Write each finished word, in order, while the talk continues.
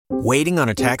Waiting on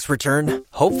a tax return?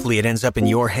 Hopefully it ends up in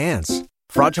your hands.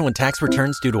 Fraudulent tax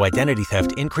returns due to identity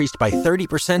theft increased by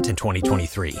 30% in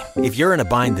 2023. If you're in a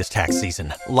bind this tax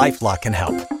season, LifeLock can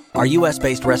help. Our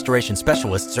U.S.-based restoration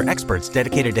specialists are experts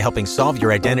dedicated to helping solve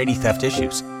your identity theft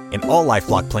issues. And all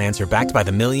LifeLock plans are backed by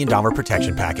the $1 Million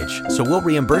Protection Package. So we'll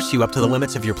reimburse you up to the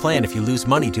limits of your plan if you lose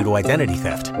money due to identity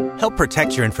theft. Help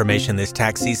protect your information this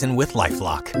tax season with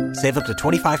LifeLock. Save up to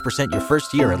 25% your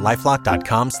first year at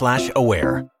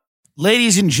LifeLock.com/aware.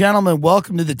 Ladies and gentlemen,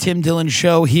 welcome to the Tim Dillon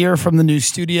Show here from the new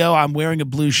studio. I'm wearing a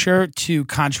blue shirt to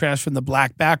contrast from the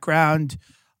black background.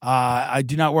 I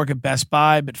do not work at Best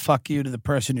Buy, but fuck you to the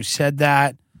person who said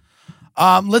that.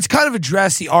 Let's kind of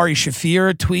address the Ari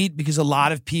Shaffir tweet because a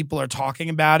lot of people are talking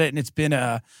about it, and it's been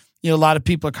a lot of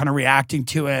people are kind of reacting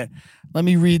to it. Let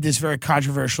me read this very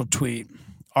controversial tweet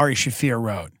Ari Shaffir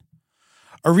wrote.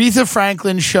 Aretha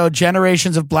Franklin showed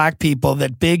generations of black people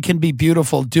that big can be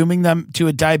beautiful, dooming them to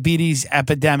a diabetes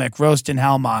epidemic. Roast in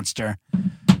hell, monster.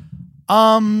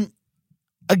 Again,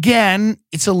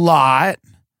 it's a lot,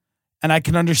 and I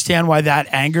can understand why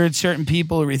that angered certain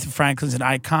people. Aretha Franklin's an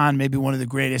icon, maybe one of the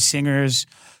greatest singers,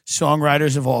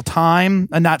 songwriters of all time.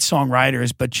 Not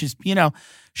songwriters, but she's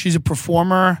a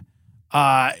performer.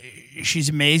 She's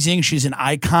amazing. She's an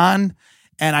icon,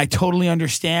 and I totally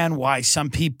understand why some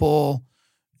people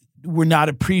were not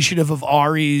appreciative of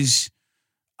Ari's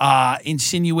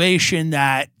insinuation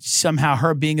that somehow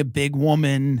her being a big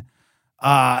woman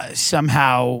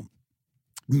somehow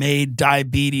made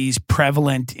diabetes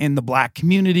prevalent in the black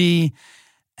community,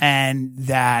 and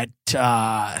that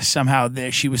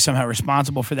she was somehow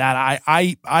responsible for that.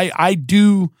 I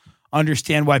do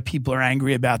understand why people are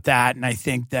angry about that, and I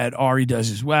think that Ari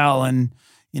does as well. And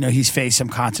he's faced some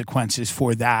consequences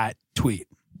for that tweet.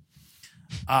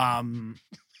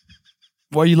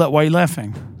 Why are you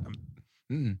laughing?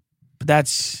 But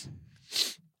that's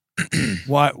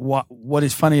what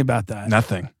is funny about that?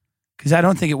 Nothing. Because I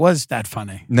don't think it was that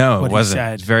funny. No, it wasn't.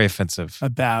 It's very offensive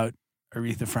about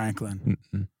Aretha Franklin.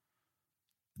 Mm-mm.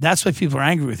 That's why people are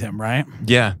angry with him, right?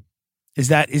 Yeah. Is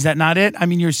that not it? I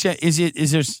mean, you're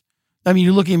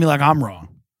looking at me like I'm wrong.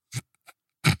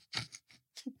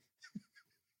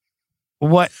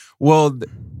 What? Well,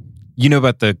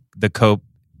 about the Kobe.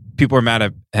 People are mad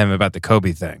at him about the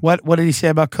Kobe thing. What did he say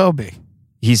about Kobe?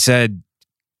 He said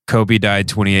Kobe died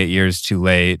 28 years too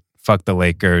late. Fuck the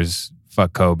Lakers.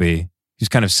 Fuck Kobe. He's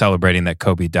kind of celebrating that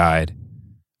Kobe died.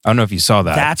 I don't know if you saw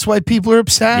that. That's why people are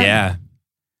upset?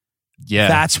 Yeah.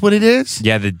 That's what it is?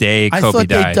 Yeah, the day Kobe died. I thought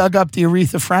they dug up the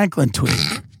Aretha Franklin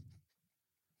tweet.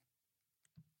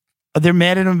 They're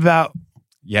mad at him about...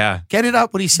 Yeah. Get it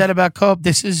up what he said about Kobe.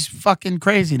 This is fucking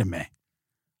crazy to me.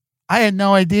 I had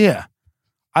no idea.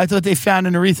 I thought they found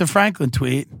an Aretha Franklin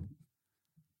tweet.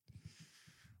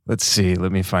 Let's see.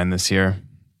 Let me find this here.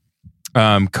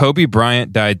 Kobe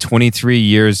Bryant died 23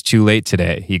 years too late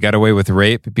today. He got away with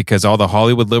rape because all the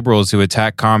Hollywood liberals who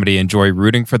attack comedy enjoy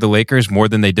rooting for the Lakers more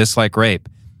than they dislike rape.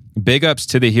 Big ups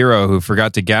to the hero who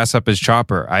forgot to gas up his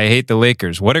chopper. I hate the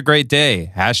Lakers. What a great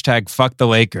day. # fuck the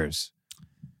Lakers.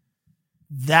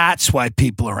 That's why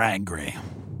people are angry.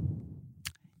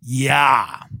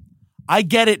 Yeah. I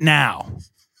get it now.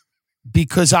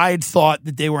 Because I had thought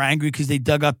that they were angry because they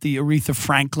dug up the Aretha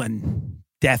Franklin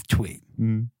death tweet.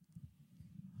 Mm.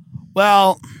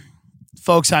 Well,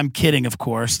 folks, I'm kidding, of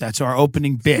course. That's our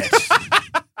opening bit.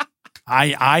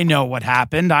 I know what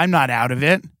happened. I'm not out of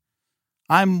it.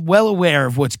 I'm well aware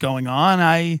of what's going on.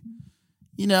 I'm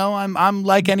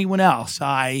like anyone else.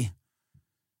 I'm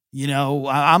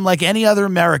like any other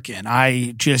American.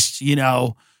 I just,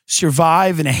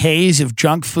 survive in a haze of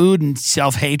junk food and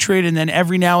self-hatred. And then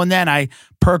every now and then I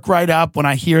perk right up when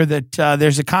I hear that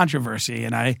there's a controversy,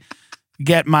 and I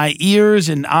get my ears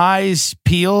and eyes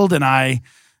peeled, and I,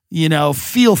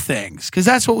 feel things. Because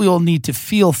that's what we all need, to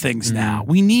feel things now.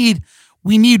 We need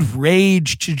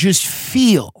rage to just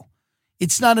feel.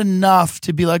 It's not enough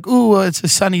to be like, ooh, it's a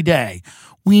sunny day.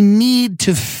 We need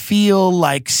to feel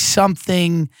like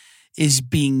something is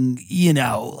being,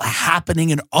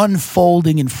 happening and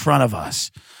unfolding in front of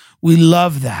us. We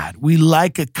love that. We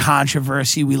like a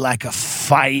controversy. We like a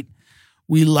fight.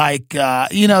 We like,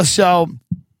 so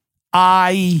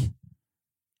I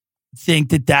think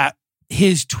that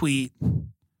his tweet,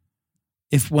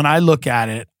 when I look at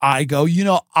it, I go,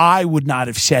 I would not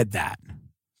have said that.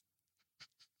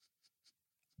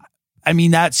 I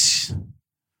mean,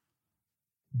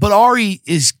 but Ari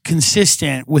is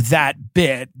consistent with that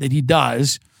bit that he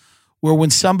does, where when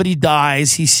somebody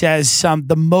dies, he says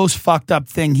the most fucked up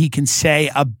thing he can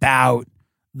say about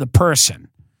the person.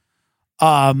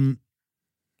 And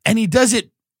he does it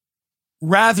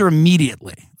rather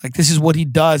immediately. Like, this is what he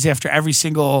does after every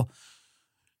single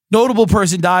notable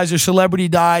person dies or celebrity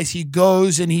dies. He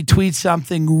goes and he tweets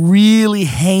something really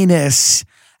heinous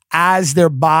as their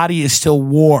body is still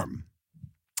warm.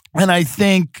 And I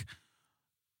think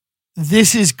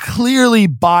this is clearly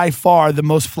by far the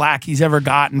most flack he's ever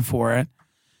gotten for it,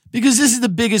 because this is the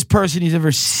biggest person he's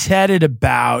ever said it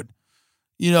about.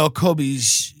 You know,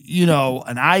 Kobe's, you know,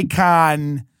 an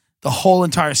icon. The whole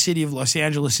entire city of Los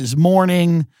Angeles is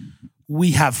mourning.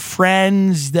 We have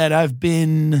friends that have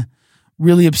been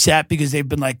really upset because they've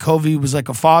been like, Kobe was like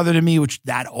a father to me, which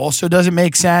that also doesn't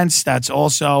make sense. That's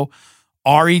also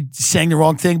Ari saying the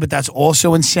wrong thing, but that's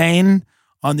also insane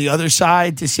on the other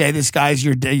side to say this guy's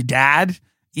your dad.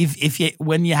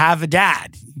 When you have a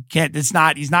dad, you can't, he's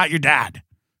not your dad.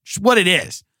 It's what it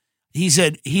is. He's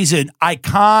an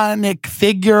iconic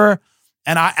figure.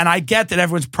 And I get that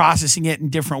everyone's processing it in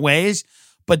different ways,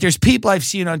 but there's people I've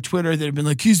seen on Twitter that have been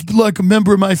like, he's like a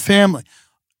member of my family.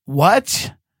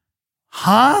 What?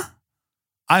 Huh?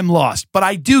 I'm lost. But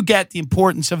I do get the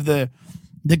importance of the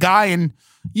guy. And,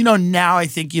 you know, now I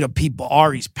think, you know,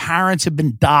 Ari's parents have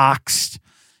been doxxed.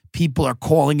 People are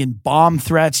calling in bomb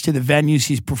threats to the venues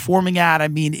he's performing at. I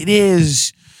mean, it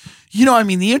is, you know, I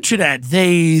mean, the internet,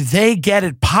 they get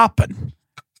it popping.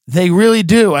 They really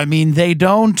do. I mean, they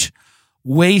don't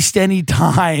waste any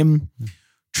time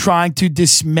trying to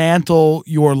dismantle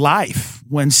your life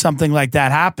when something like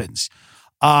that happens.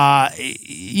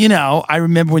 You know, I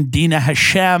remember when Dina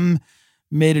Hashem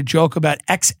made a joke about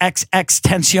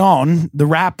XXXTentacion, the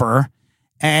rapper,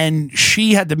 and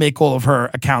she had to make all of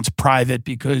her accounts private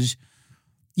because,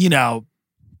 you know,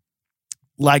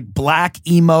 like black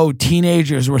emo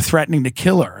teenagers were threatening to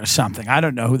kill her or something. I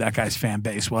don't know who that guy's fan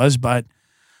base was, but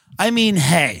I mean,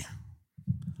 hey,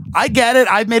 I get it.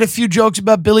 I've made a few jokes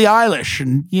about Billie Eilish,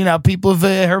 and, you know, people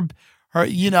have her,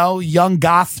 you know, young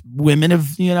goth women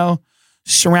have, you know,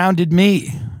 surrounded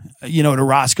me, you know, to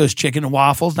Roscoe's Chicken and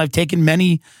Waffles. And I've taken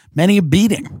many a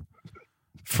beating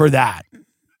for that.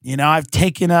 You know, I've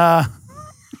taken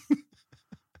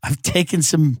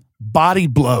some body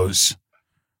blows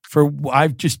for,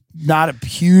 I'm just not a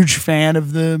huge fan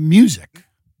of the music.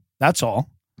 That's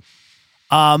all.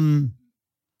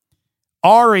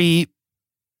 Ari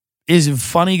is a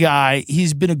funny guy.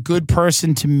 He's been a good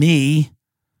person to me.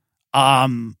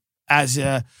 As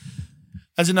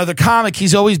another comic,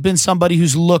 he's always been somebody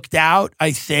who's looked out,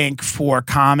 I think, for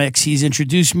comics. He's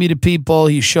introduced me to people.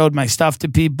 He showed my stuff to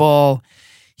people.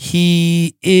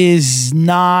 He is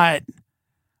not,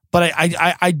 but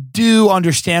I do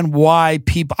understand why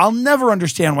people, I'll never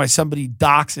understand why somebody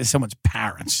doxes someone's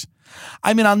parents.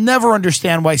 I mean, I'll never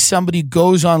understand why somebody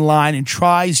goes online and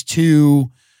tries to,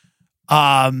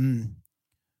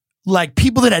 like,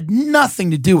 people that had nothing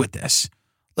to do with this.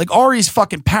 Like, Ari's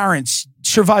fucking parents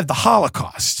survived the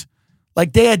Holocaust.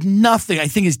 Like, they had nothing. I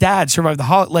think his dad survived the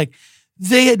Holocaust. Like,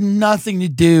 they had nothing to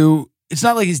do. It's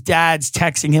not like his dad's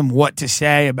texting him what to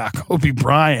say about Kobe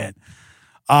Bryant.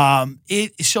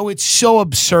 So it's so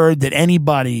absurd that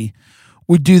anybody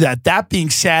would do that. That being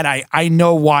said, I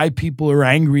know why people are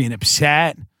angry and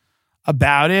upset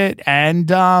about it. And,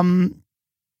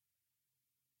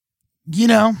 you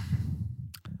know,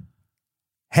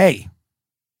 hey,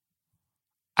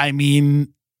 I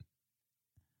mean,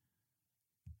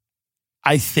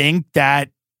 I think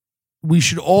that we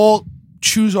should all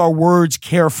choose our words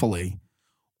carefully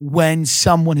when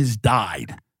someone has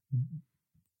died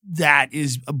that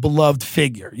is a beloved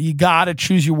figure. You got to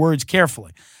choose your words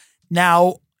carefully.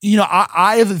 Now, you know,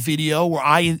 I have a video where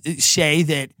I say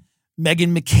that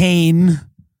Meghan McCain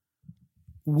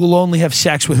will only have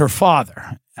sex with her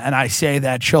father. And I say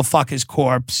that she'll fuck his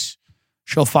corpse.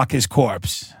 She'll fuck his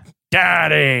corpse.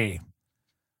 Daddy.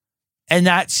 And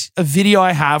that's a video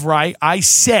I have, right? I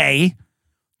say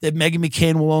that Meghan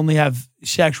McCain will only have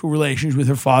sexual relations with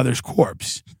her father's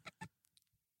corpse.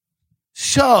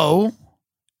 So,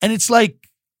 and it's like,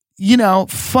 you know,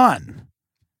 fun.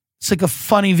 It's like a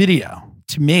funny video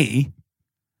to me.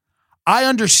 I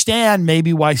understand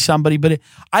maybe why somebody, but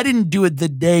I didn't do it the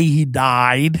day he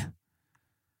died.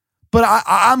 But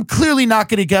I'm clearly not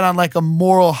going to get on like a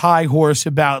moral high horse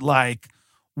about like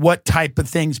what type of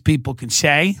things people can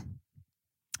say.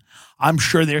 I'm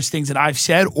sure there's things that I've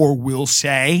said or will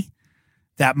say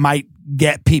that might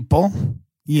get people,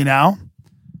 you know.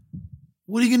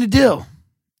 What are you going to do?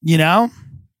 You know?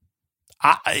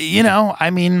 I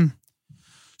mean,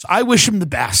 so I wish him the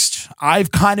best.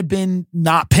 I've kind of been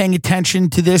not paying attention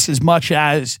to this as much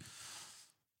as,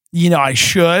 you know, I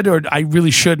should, or I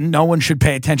really shouldn't. No one should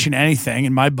pay attention to anything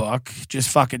in my book. Just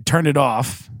fucking turn it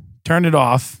off. Turn it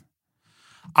off.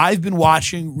 I've been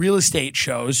watching real estate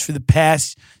shows for the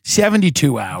past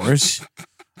 72 hours.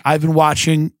 I've been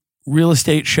watching real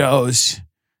estate shows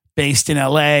based in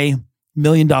LA, $1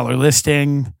 Million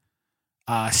Listing,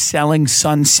 Selling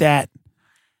Sunset.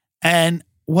 And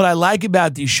what I like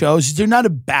about these shows is they're not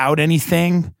about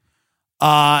anything.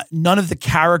 None of the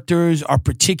characters are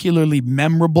particularly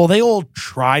memorable. They all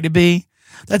try to be.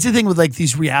 That's the thing with like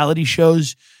these reality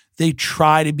shows. They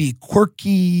try to be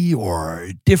quirky or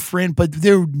different, but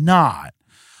they're not.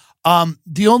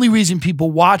 The only reason people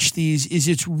watch these is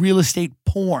it's real estate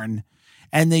porn,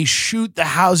 and they shoot the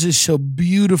houses so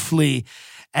beautifully,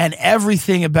 and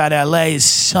everything about LA is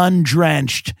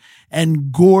sun-drenched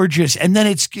and gorgeous. And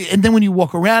then when you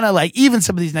walk around LA, even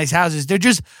some of these nice houses, they're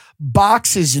just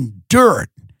boxes and dirt.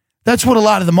 That's what a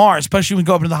lot of them are, especially when you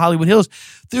go up into the Hollywood Hills.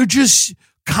 They're just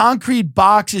concrete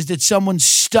boxes that someone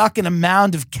stuck in a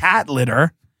mound of cat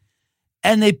litter,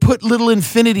 and they put little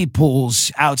infinity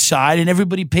pools outside, and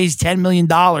everybody pays $10 million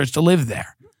to live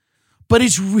there. But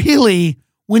it's really,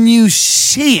 when you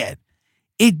see it,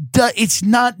 it's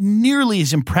not nearly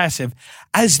as impressive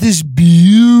as this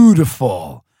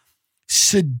beautiful,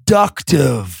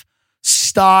 seductive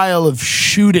style of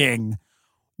shooting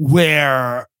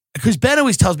where, because Ben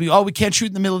always tells me, we can't shoot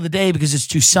in the middle of the day because it's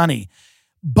too sunny.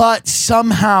 But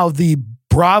somehow the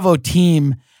Bravo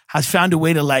team has found a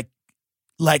way to like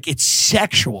it's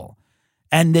sexual.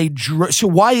 And so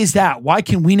why is that? Why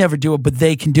can we never do it, but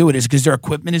they can do it? Is it because their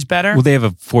equipment is better? Well, they have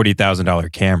a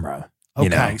 $40,000 camera. Okay, you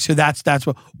know? so that's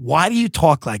what. Why do you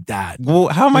talk like that? Well,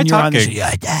 how am I talking?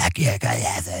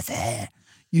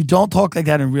 You don't talk like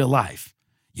that in real life.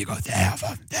 You go, they have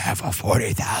a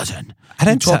 40,000. I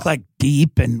didn't talk like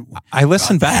deep and. I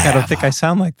listen back. I don't think I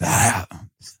sound like that.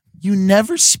 You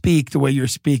never speak the way you're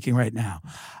speaking right now.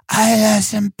 I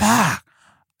listen back.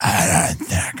 I don't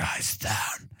think I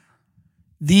sound.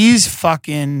 These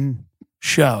fucking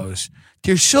shows,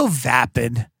 they're so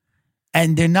vapid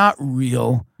and they're not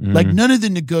real. Like none of the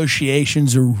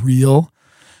negotiations are real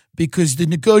because the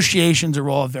negotiations are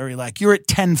all very like, you're at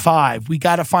 10-5. We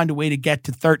got to find a way to get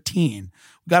to 13.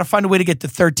 We got to find a way to get to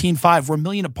 13-5. We're $1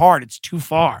 million apart. It's too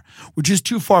far. We're just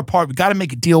too far apart. We got to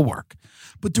make a deal work.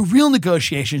 But the real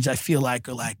negotiations, I feel like,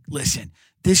 are like, listen,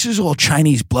 this is all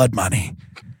Chinese blood money.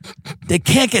 They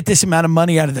can't get this amount of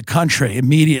money out of the country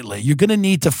immediately. You're going to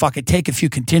need to fucking take a few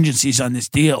contingencies on this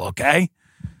deal, okay?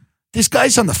 This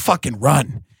guy's on the fucking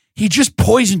run. He just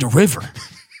poisoned a river.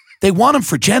 They want him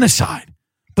for genocide,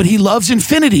 but he loves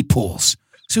infinity pools.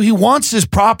 So he wants this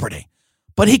property.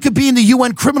 But he could be in the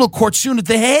UN criminal court soon at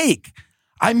The Hague.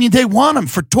 I mean, they want him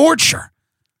for torture.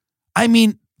 I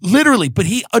mean, literally, but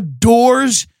he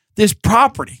adores this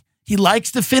property. He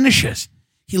likes the finishes.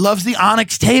 He loves the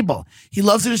Onyx table. He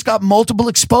loves that it's got multiple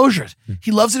exposures.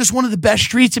 He loves that it's one of the best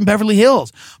streets in Beverly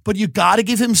Hills. But you got to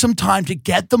give him some time to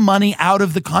get the money out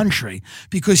of the country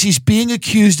because he's being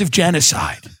accused of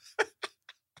genocide.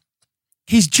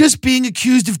 He's just being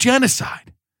accused of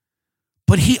genocide.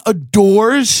 But he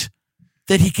adores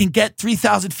that he can get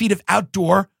 3,000 feet of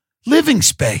outdoor living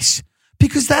space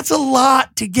because that's a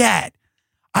lot to get.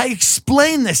 I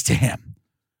explained this to him.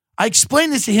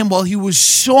 While he was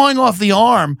sawing off the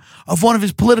arm of one of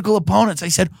his political opponents. I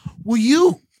said, will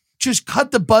you just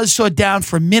cut the buzzsaw down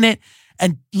for a minute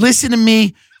and listen to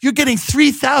me? You're getting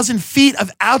 3,000 feet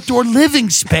of outdoor living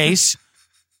space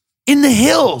in the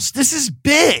hills. This is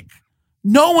big.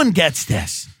 No one gets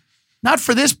this. Not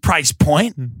for this price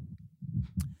point.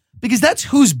 Because that's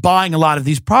who's buying a lot of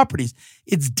these properties.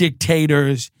 It's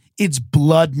dictators. It's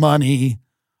blood money.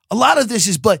 A lot of this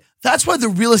is blood. That's why the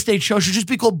real estate show should just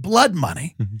be called Blood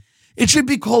Money. Mm-hmm. It should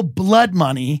be called Blood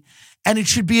Money, and it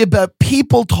should be about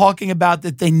people talking about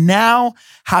that they now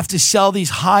have to sell these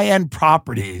high-end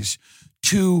properties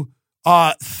to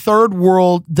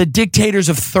the dictators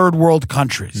of third world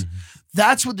countries. Mm-hmm.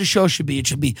 That's what the show should be. It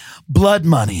should be Blood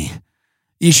Money.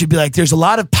 You should be like, there's a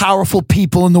lot of powerful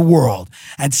people in the world,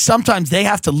 and sometimes they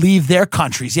have to leave their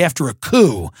countries after a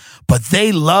coup, but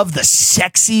they love the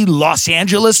sexy Los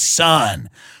Angeles sun.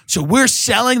 So we're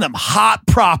selling them hot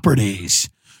properties.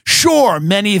 Sure,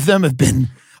 many of them have been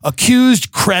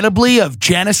accused credibly of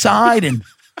genocide and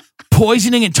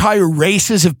poisoning entire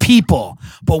races of people,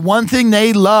 but one thing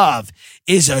they love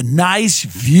is a nice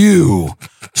view.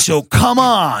 So come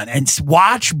on and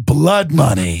watch Blood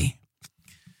Money.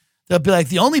 They'll be like,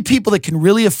 the only people that can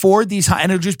really afford these high,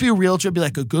 and it'll just be a realtor, it'll be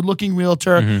like a good-looking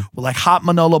realtor with like hot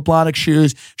Manolo Blahnik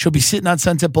shoes. She'll be sitting on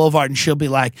Sunset Boulevard and she'll be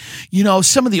like,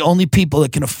 some of the only people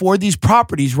that can afford these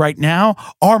properties right now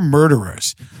are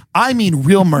murderers. I mean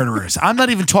real murderers. I'm not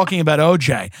even talking about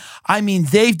OJ. I mean,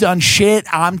 they've done shit.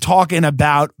 I'm talking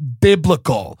about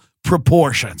biblical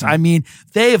proportions. I mean,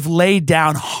 they have laid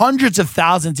down hundreds of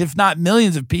thousands, if not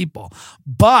millions of people,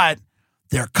 but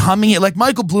they're coming in. Like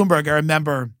Michael Bloomberg, I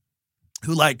remember,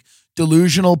 who like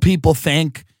delusional people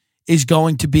think is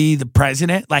going to be the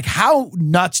president. Like, how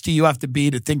nuts do you have to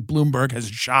be to think Bloomberg has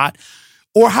a shot?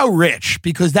 Or how rich?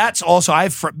 Because that's also,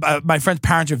 my friend's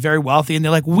parents are very wealthy, and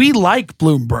they're like, we like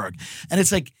Bloomberg. And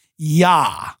it's like,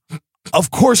 yeah,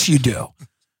 of course you do.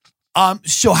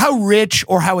 So how rich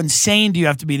or how insane do you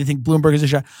have to be to think Bloomberg is a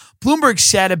shot? Bloomberg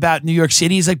said about New York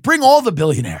City, he's like, bring all the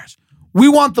billionaires. We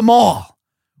want them all.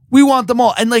 We want them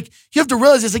all. And like, you have to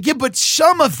realize it's like, yeah, but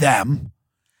some of them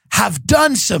have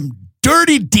done some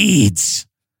dirty deeds.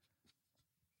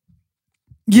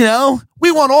 You know,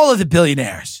 we want all of the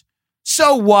billionaires.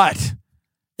 So what?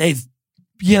 They've,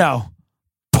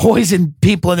 poisoned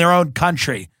people in their own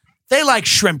country. They like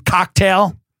shrimp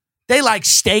cocktail. They like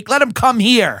steak. Let them come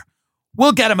here.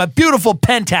 We'll get them a beautiful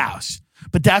penthouse.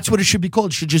 But that's what it should be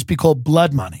called. It should just be called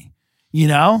blood money,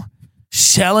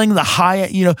 Selling the high,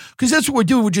 because that's what we're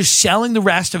doing. We're just selling the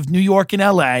rest of New York and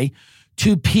LA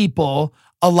to people,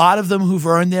 a lot of them who've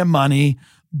earned their money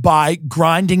by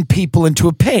grinding people into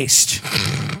a paste.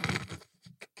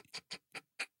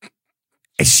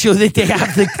 So that they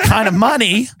have the kind of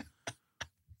money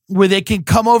where they can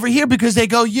come over here because they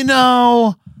go,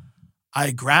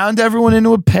 I ground everyone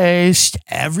into a paste.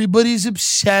 Everybody's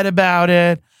upset about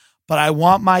it, but I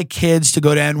want my kids to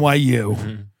go to NYU.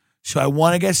 Mm-hmm. So I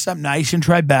want to get something nice in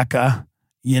Tribeca.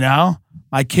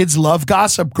 My kids love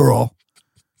Gossip Girl.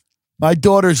 My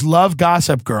daughters love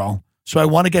Gossip Girl. So I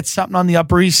want to get something on the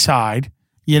Upper East Side.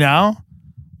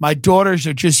 My daughters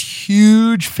are just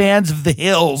huge fans of The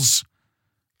Hills.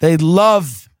 They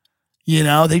love,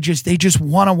 they just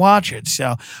want to watch it.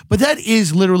 So, but that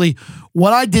is literally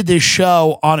when I did this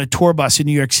show on a tour bus in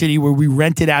New York City where we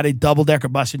rented out a double-decker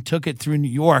bus and took it through New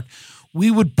York. We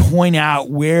would point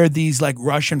out where these like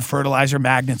Russian fertilizer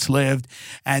magnates lived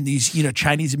and these,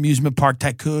 Chinese amusement park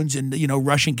tycoons and,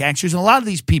 Russian gangsters. And a lot of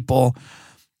these people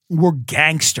were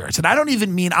gangsters. And I don't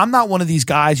even mean, I'm not one of these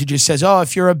guys who just says, oh,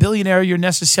 if you're a billionaire, you're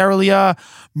necessarily a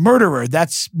murderer.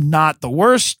 That's not the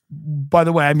worst. By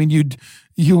the way, I mean,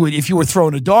 you would, if you were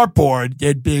throwing a dartboard,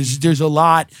 there's a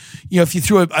lot, if you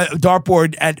threw a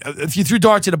dartboard if you threw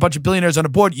darts at a bunch of billionaires on a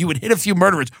board, you would hit a few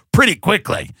murderers pretty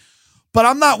quickly. But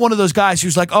I'm not one of those guys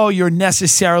who's like, oh, you're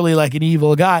necessarily like an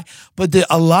evil guy. But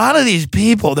a lot of these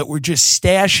people that were just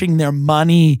stashing their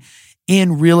money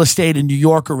in real estate in New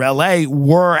York or LA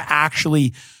were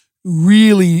actually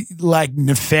really like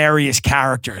nefarious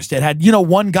characters that had,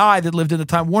 one guy that lived in the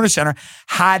Time Warner Center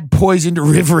had poisoned a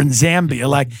river in Zambia.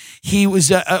 Like he was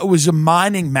a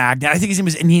mining magnate. I think his name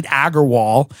was Anit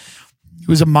Agarwal. He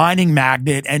was a mining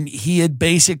magnate and he had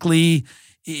basically,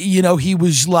 he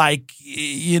was like,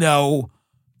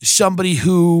 somebody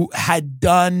who had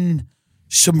done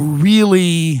some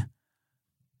really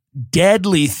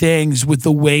deadly things with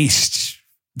the waste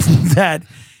that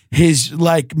his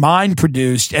like mine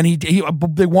produced. And he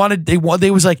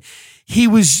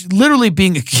was literally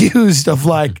being accused of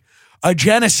like a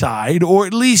genocide or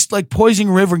at least like poisoning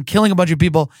a river and killing a bunch of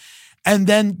people. And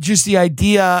then just the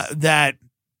idea that,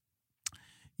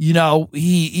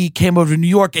 he came over to New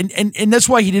York and that's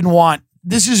why he didn't want,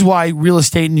 this is why real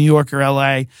estate in New York or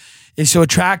LA is so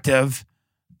attractive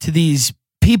to these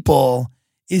people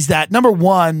is that number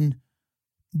one,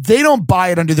 they don't buy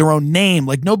it under their own name.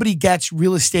 Like nobody gets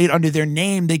real estate under their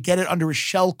name. They get it under a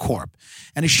shell corp.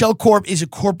 And a shell corp is a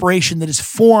corporation that is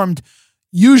formed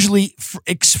usually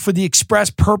for the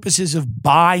express purposes of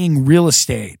buying real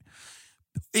estate.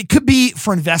 It could be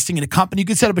for investing in a company. You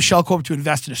could set up a shell corp to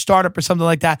invest in a startup or something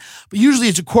like that. But usually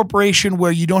it's a corporation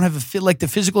where you don't have like the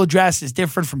physical address is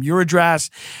different from your address.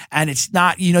 And it's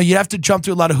not, you have to jump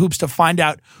through a lot of hoops to find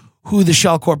out who the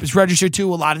shell corp is registered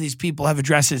to. A lot of these people have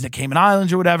addresses at Cayman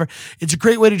Islands or whatever. It's a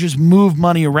great way to just move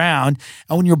money around.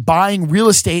 And when you're buying real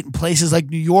estate in places like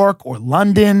New York or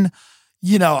London,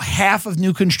 half of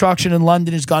new construction in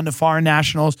London has gone to foreign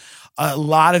nationals. A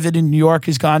lot of it in New York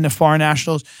has gone to foreign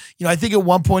nationals. I think at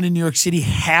one point in New York City,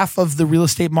 half of the real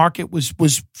estate market was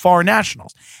foreign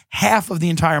nationals, half of the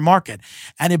entire market.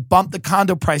 And it bumped the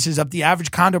condo prices up. The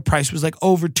average condo price was like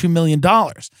over $2 million.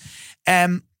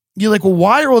 And you're like, well,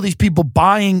 why are all these people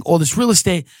buying all this real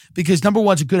estate? Because number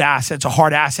one, it's a good asset. It's a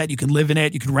hard asset. You can live in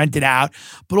it. You can rent it out.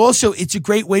 But also, it's a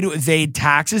great way to evade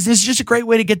taxes. This is just a great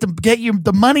way to get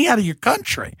the money out of your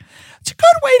country. It's a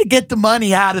good way to get the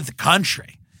money out of the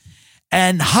country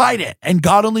and hide it. And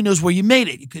God only knows where you made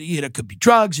it. It could be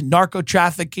drugs and narco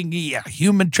trafficking,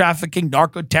 human trafficking,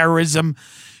 narco terrorism.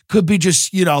 Could be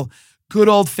just, good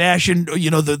old fashioned,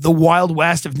 the Wild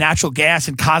West of natural gas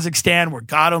in Kazakhstan, where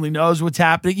God only knows what's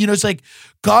happening. It's like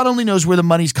God only knows where the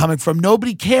money's coming from.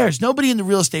 Nobody cares. Nobody in the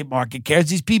real estate market cares.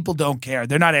 These people don't care.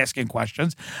 They're not asking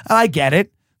questions. And I get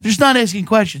it. They're just not asking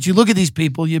questions. You look at these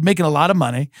people, you're making a lot of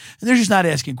money, and they're just not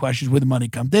asking questions where the money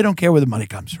comes. They don't care where the money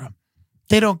comes from.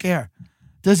 They don't care.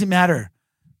 Doesn't matter.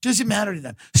 Doesn't matter to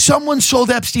them. Someone sold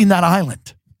Epstein that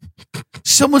island.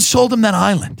 Someone sold him that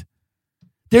island.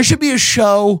 There should be a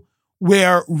show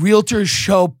where realtors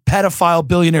show pedophile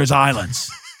billionaires'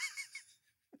 islands.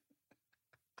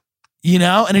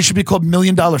 And it should be called $1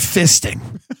 Million Fisting.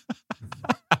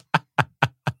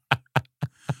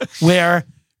 Where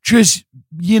just,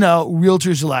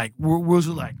 realtors are like,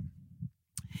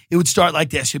 it would start like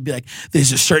this. It'd be like,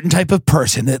 there's a certain type of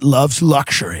person that loves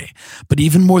luxury, but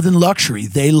even more than luxury,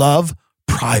 they love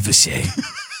privacy.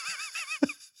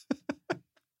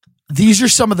 These are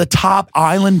some of the top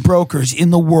island brokers in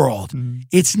the world.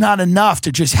 It's not enough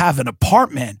to just have an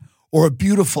apartment or a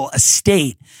beautiful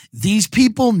estate. These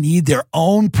people need their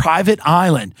own private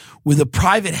island with a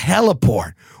private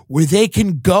heliport where they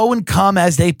can go and come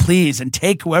as they please and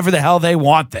take whoever the hell they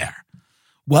want there.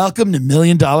 Welcome to $1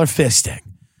 Million Fisting.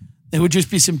 There would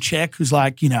just be some chick who's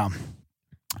like,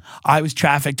 I was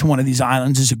trafficked to one of these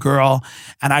islands as a girl,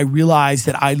 and I realized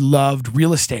that I loved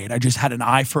real estate. I just had an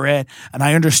eye for it, and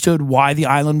I understood why the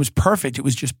island was perfect. It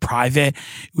was just private.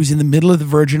 It was in the middle of the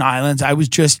Virgin Islands. I was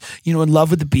just, in love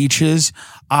with the beaches.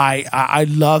 I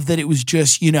loved that it was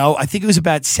just, I think it was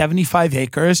about 75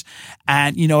 acres,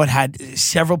 and, it had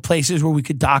several places where we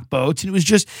could dock boats, and it was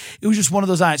just one of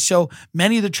those islands. So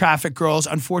many of the traffic girls,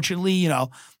 unfortunately,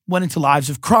 went into lives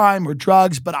of crime or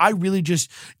drugs, but I really just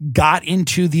got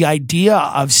into the idea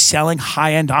of selling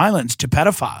high-end islands to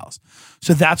pedophiles.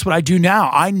 So that's what I do now.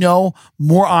 I know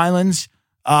more islands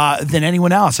than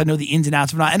anyone else. I know the ins and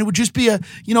outs of an island. And it would just be a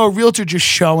realtor just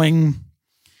showing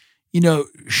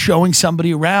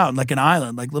somebody around like an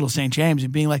island, like Little St. James,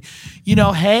 and being like,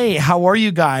 hey, how are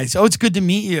you guys? Oh, it's good to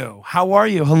meet you. How are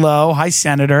you? Hello. Hi,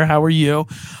 Senator. How are you?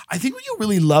 I think what you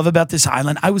really love about this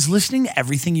island, I was listening to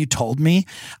everything you told me,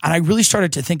 and I really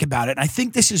started to think about it. And I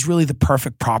think this is really the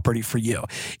perfect property for you.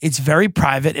 It's very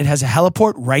private. It has a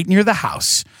heliport right near the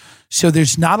house. So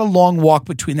there's not a long walk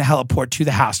between the heliport to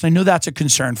the house. And I know that's a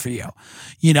concern for you,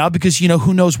 because,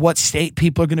 who knows what state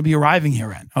people are going to be arriving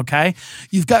here in, okay?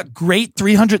 You've got great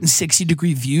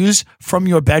 360-degree views from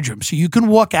your bedroom. So you can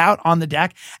walk out on the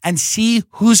deck and see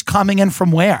who's coming in from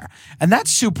where. And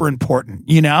that's super important,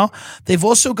 They've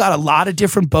also got a lot of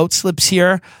different boat slips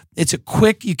here.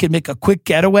 You can make a quick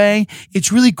getaway. It's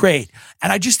really great.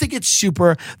 And I just think it's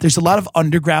super. There's a lot of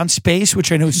underground space,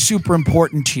 which I know is super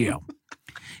important to you.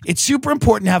 It's super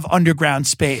important to have underground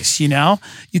space, You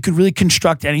could really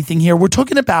construct anything here. We're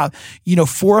talking about,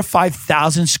 4,000 or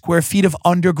 5,000 square feet of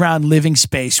underground living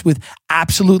space with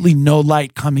absolutely no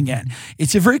light coming in.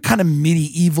 It's a very kind of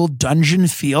medieval dungeon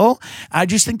feel. I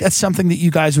just think that's something that you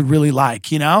guys would really like,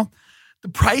 The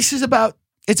price is about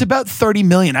 $30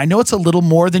 million. I know it's a little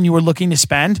more than you were looking to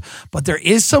spend, but there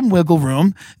is some wiggle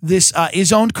room. This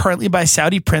is owned currently by a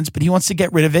Saudi prince, but he wants to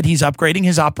get rid of it. He's upgrading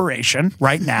his operation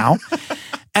right now.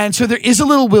 And so there is a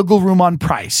little wiggle room on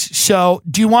price. So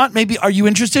are you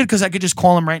interested? Because I could just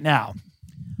call him right now.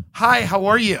 Hi, how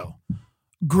are you?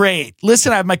 Great.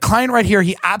 Listen, I have my client right here.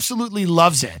 He absolutely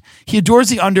loves it. He adores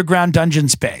the underground dungeon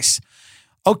space.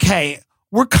 Okay,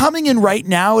 we're coming in right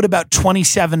now at about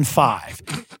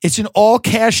 $27.5. It's an all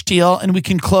cash deal and we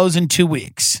can close in 2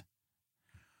 weeks.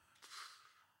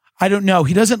 I don't know.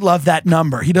 He doesn't love that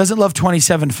number. He doesn't love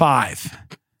 $27.5.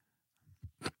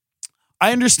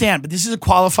 I understand, but this is a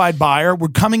qualified buyer. We're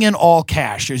coming in all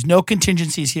cash. There's no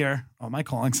contingencies here. Oh, am I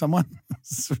calling someone?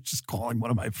 Just calling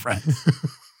one of my friends.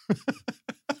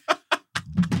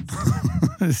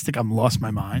 I just think I'm lost my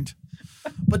mind.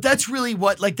 But that's really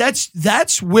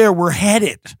that's where we're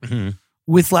headed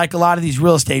with like a lot of these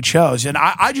real estate shows. And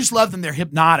I just love them. They're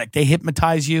hypnotic. They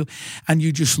hypnotize you and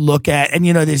you just look at, and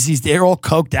they're all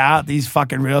coked out, these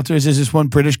fucking realtors. There's this one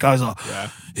British guy's like,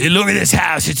 hey, look at this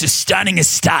house. It's a stunning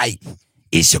estate.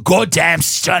 It's a goddamn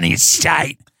stunning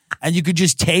estate. And you could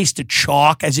just taste the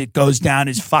chalk as it goes down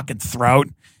his fucking throat.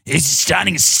 It's a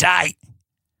stunning estate.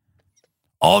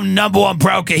 I'm number one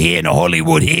broker here in the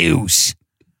Hollywood Hills.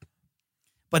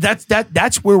 But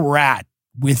that's where we're at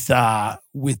with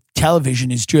television,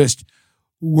 is just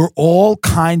we're all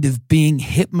kind of being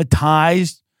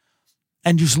hypnotized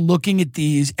and just looking at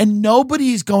these, and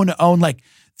nobody's going to own like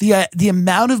the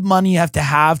amount of money you have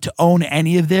to own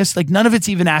any of this. Like none of it's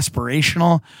even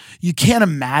aspirational. You can't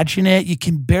imagine it. You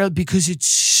can barely, because it's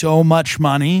so much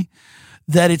money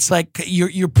that it's like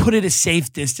you're put at a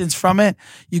safe distance from it.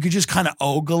 You could just kind of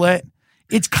ogle it.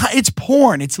 It's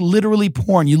porn. It's literally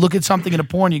porn. You look at something in a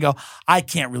porn, you go, I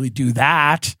can't really do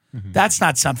that. That's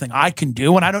not something I can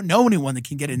do. And I don't know anyone that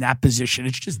can get in that position.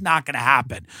 It's just not going to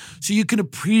happen. So you can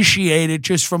appreciate it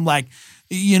just from like,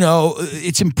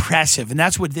 it's impressive. And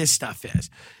that's what this stuff is.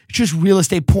 It's just real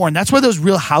estate porn. That's why those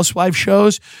Real Housewives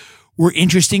shows were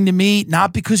interesting to me,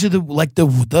 not because of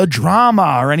the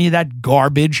drama or any of that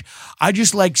garbage. I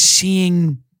just like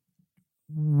seeing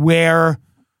where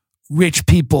rich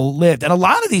people lived. And a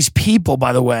lot of these people,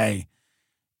 by the way,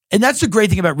 and that's the great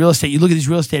thing about real estate. You look at these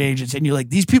real estate agents and you're like,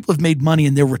 these people have made money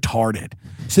and they're retarded.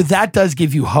 So that does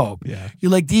give you hope. Yeah.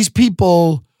 You're like, these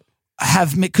people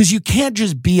have, because you can't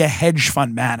just be a hedge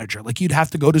fund manager. Like you'd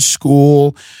have to go to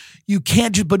school. You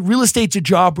can't just, but real estate's a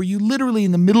job where you literally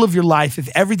in the middle of your life, if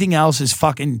everything else is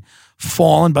fucking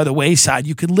fallen by the wayside,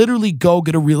 you could literally go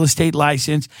get a real estate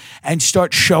license and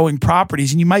start showing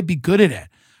properties and you might be good at it.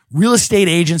 Real estate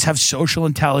agents have social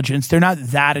intelligence. They're not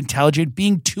that intelligent.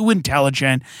 Being too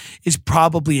intelligent is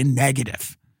probably a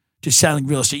negative to selling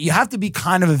real estate. You have to be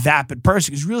kind of a vapid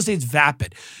person because real estate's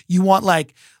vapid. You want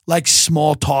like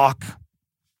small talk.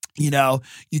 You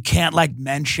can't like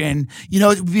mention, it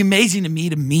would be amazing to me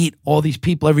to meet all these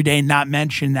people every day and not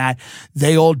mention that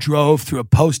they all drove through a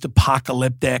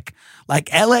post-apocalyptic,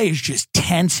 like LA is just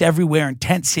tense everywhere in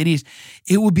tent cities.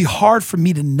 It would be hard for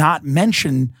me to not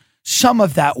mention some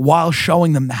of that while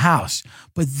showing them the house,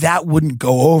 but that wouldn't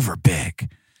go over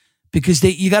big because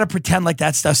you got to pretend like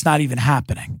that stuff's not even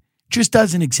happening. It just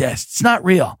doesn't exist. It's not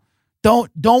real. Don't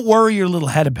worry your little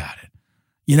head about it.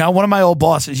 One of my old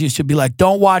bosses used to be like,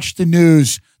 don't watch the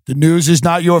news. The news is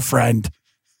not your friend.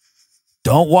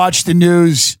 Don't watch the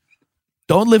news.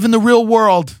 Don't live in the real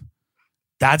world.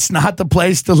 That's not the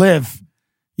place to live.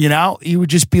 He would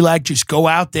just be like, just go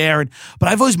out there.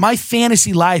 But my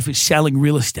fantasy life is selling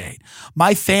real estate.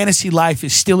 My fantasy life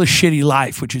is still a shitty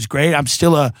life, which is great. I'm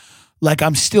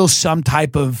still some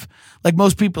type of, like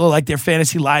most people are like their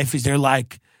fantasy life is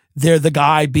they're the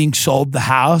guy being sold the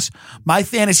house. My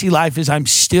fantasy life is I'm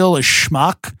still a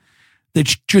schmuck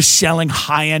that's just selling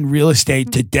high-end real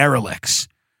estate to derelicts.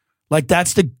 Like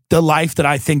that's the life that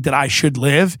I think that I should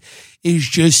live is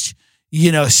just,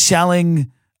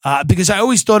 selling. Because I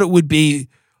always thought it would be,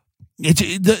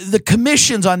 the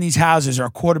commissions on these houses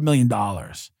are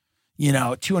 $250,000,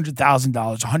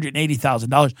 $200,000,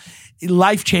 $180,000,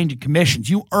 life-changing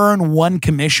commissions. You earn one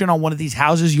commission on one of these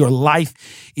houses, your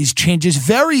life is changed. There's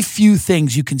very few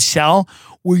things you can sell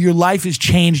where your life is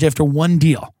changed after one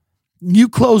deal. You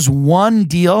close one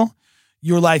deal,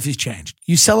 your life is changed.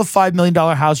 You sell a $5 million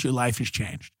house, your life is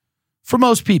changed. For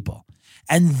most people.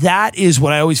 And that is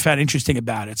what I always found interesting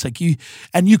about it. It's like you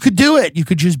could do it. You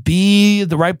could just be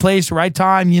the right place, the right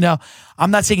time.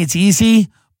 I'm not saying it's easy,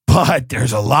 but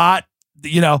there's a lot,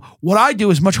 what I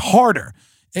do is much harder.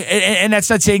 And that's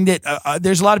not saying that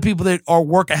there's a lot of people that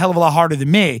work a hell of a lot harder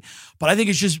than me, but I think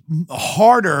it's just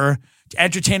harder to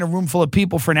entertain a room full of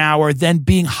people for an hour than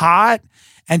being hot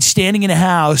and standing in a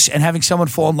house and having someone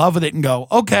fall in love with it and go,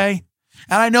 okay.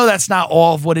 And I know that's not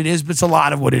all of what it is, but it's a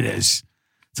lot of what it is.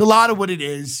 It's a lot of what it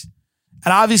is.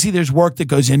 And obviously there's work that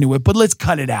goes into it, but let's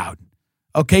cut it out.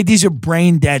 Okay? These are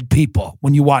brain dead people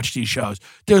when you watch these shows.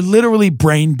 They're literally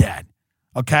brain dead.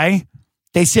 Okay?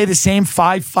 They say the same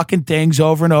 5 fucking things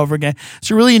over and over again. It's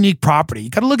a really unique property. You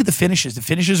got to look at the finishes. The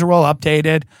finishes are all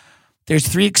updated. There's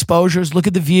 3 exposures. Look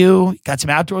at the view. You got some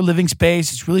outdoor living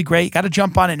space. It's really great. You got to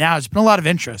jump on it now. There's been a lot of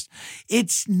interest.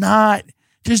 There's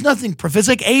nothing, it's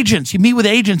like agents. You meet with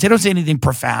agents. They don't say anything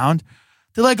profound.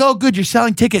 They're like, oh, good, you're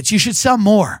selling tickets. You should sell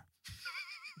more.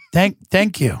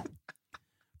 Thank you.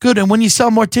 Good. And when you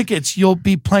sell more tickets, you'll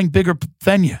be playing bigger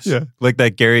venues. Yeah. Like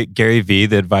that Gary V,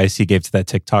 the advice he gave to that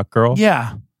TikTok girl.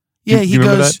 Yeah. Yeah. He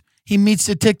goes, he meets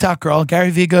the TikTok girl.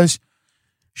 Gary V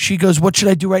she goes, what should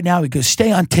I do right now? He goes,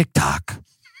 stay on TikTok.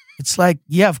 It's like,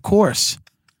 yeah, of course.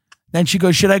 Then she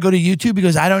goes, should I go to YouTube? He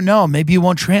goes, I don't know. Maybe you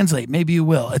won't translate. Maybe you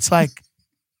will. It's like,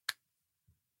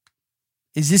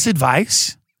 is this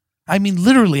advice? I mean,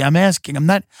 literally, I'm asking. I'm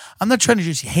not trying to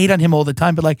just hate on him all the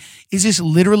time, but like, is this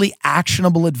literally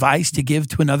actionable advice to give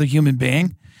to another human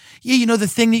being? Yeah, the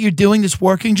thing that you're doing that's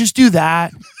working, just do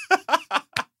that.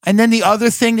 And then the other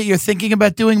thing that you're thinking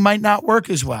about doing might not work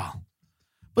as well.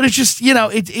 But it's just,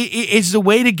 it's a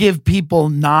way to give people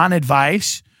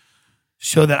non-advice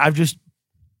so that I've just,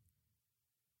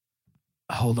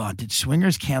 hold on. Did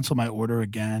Swingers cancel my order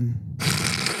again?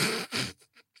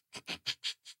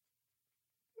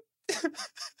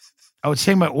 I was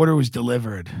saying my order was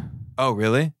delivered. Oh,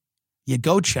 really? Yeah,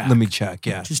 go check. Let me check.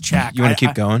 Yeah. Just check. You want to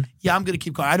keep going? Yeah, I'm going to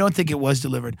keep going. I don't think it was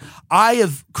delivered. I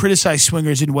have criticized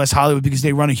swingers in West Hollywood because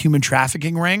they run a human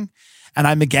trafficking ring, and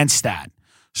I'm against that.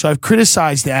 So I've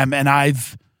criticized them, and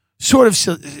I've sort of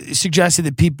suggested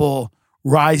that people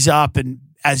rise up and,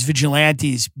 as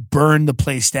vigilantes, burn the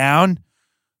place down.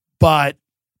 But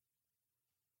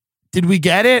did we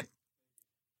get it?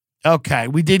 Okay,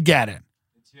 we did get it.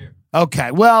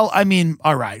 Okay, well, I mean,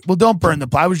 all right. Well, don't burn the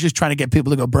place. I was just trying to get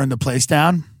people to go burn the place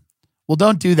down. Well,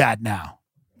 don't do that now.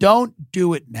 Don't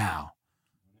do it now.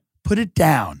 Put it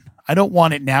down. I don't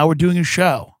want it now. We're doing a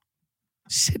show.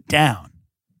 Sit down.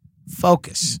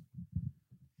 Focus.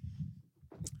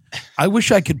 I wish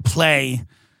I could play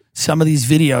some of these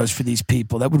videos for these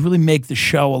people. That would really make the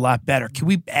show a lot better. Can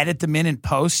we edit them in and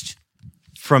post?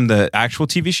 From the actual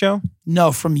TV show?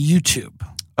 No, from YouTube.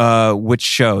 Which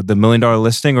show? The $1 Million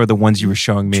Listing or the ones you were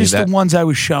showing me? Just the ones I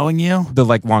was showing you. The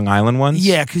like Long Island ones?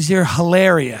 Yeah, because they're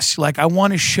hilarious. Like, I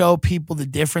want to show people the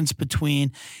difference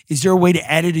between, is there a way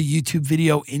to edit a YouTube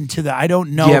video into the, I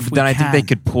don't know. Yeah, but then I think they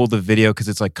could pull the video because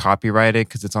it's like copyrighted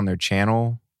because it's on their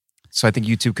channel. So I think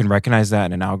YouTube can recognize that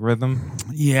in an algorithm.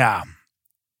 Yeah.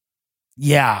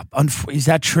 Yeah. Is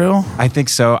that true? I think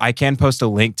so. I can post a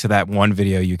link to that one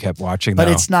video you kept watching, but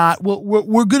though. It's not.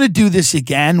 We're going to do this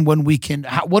again when we can.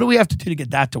 What do we have to do to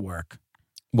get that to work?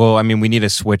 Well, I mean, we need a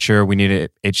switcher. We need an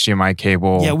HDMI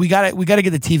cable. Yeah, we got to get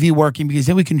the TV working because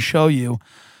then we can show you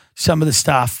some of the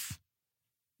stuff,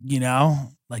 you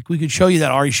know? Like, we could show you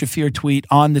that Ari Shaffir tweet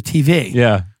on the TV.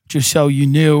 Yeah. Just so you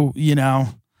knew, you know.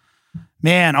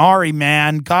 Man, Ari,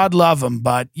 man, God love him.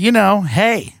 But, you know,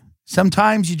 hey,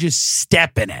 sometimes you just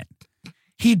step in it.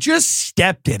 He just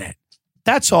stepped in it.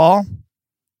 That's all.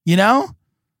 You know?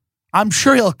 I'm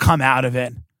sure he'll come out of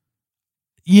it.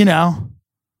 You know?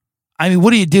 I mean,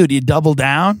 what do? Do you double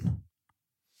down?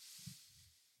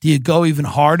 Do you go even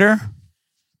harder?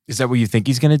 Is that what you think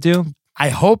he's going to do? I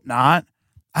hope not.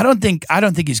 I don't think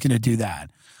he's going to do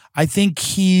that. I think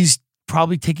he's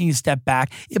probably taking a step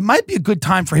back. It might be a good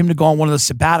time for him to go on one of those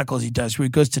sabbaticals he does where he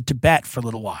goes to Tibet for a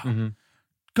little while. Mm-hmm.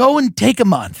 Go and take a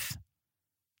month.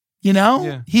 You know?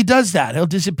 Yeah. He does that. He'll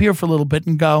disappear for a little bit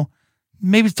and go,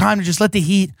 maybe it's time to just let the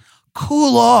heat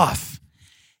cool off.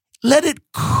 Let it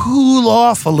cool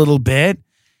off a little bit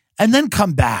and then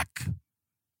come back.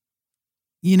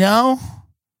 You know?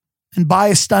 And buy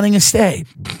a stunning estate.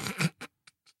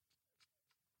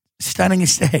 Stunning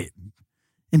estate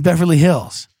in Beverly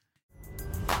Hills.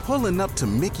 Pulling up to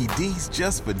Mickey D's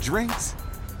just for drinks?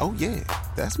 Oh yeah,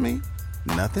 that's me.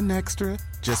 Nothing extra,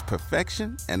 just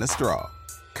perfection and a straw.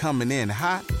 Coming in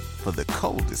hot for the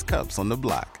coldest cups on the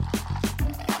block.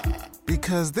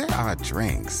 Because there are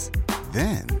drinks.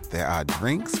 Then there are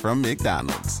drinks from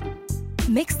McDonald's.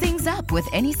 Mix things up with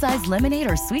any size lemonade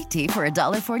or sweet tea for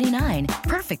 $1.49.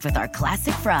 Perfect with our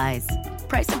classic fries.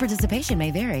 Price and participation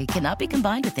may vary. Cannot be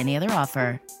combined with any other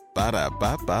offer.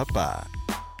 Ba-da-ba-ba-ba.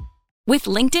 With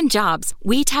LinkedIn Jobs,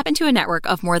 we tap into a network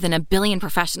of more than 1 billion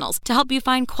professionals to help you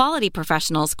find quality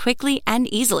professionals quickly and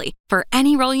easily for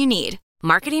any role you need.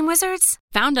 Marketing wizards?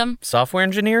 Found them. Software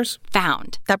engineers?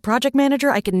 Found. That project manager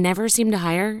I could never seem to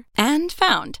hire? And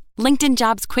found. LinkedIn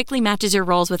Jobs quickly matches your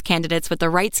roles with candidates with the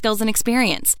right skills and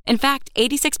experience. In fact,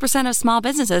 86% of small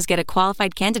businesses get a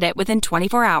qualified candidate within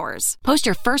 24 hours. Post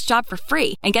your first job for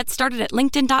free and get started at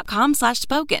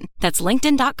linkedin.com/spoken. That's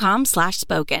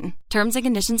linkedin.com/spoken. Terms and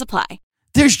conditions apply.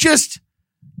 There's just,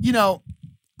 you know,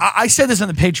 I said this on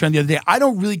the Patreon the other day. I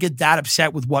don't really get that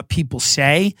upset with what people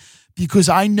say because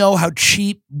I know how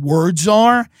cheap words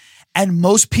are. And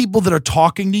most people that are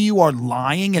talking to you are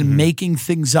lying and making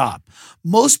things up.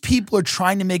 Most people are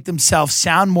trying to make themselves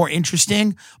sound more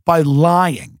interesting by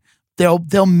lying.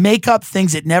 They'll make up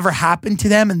things that never happened to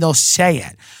them and they'll say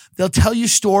it. They'll tell you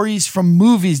stories from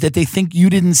movies that they think you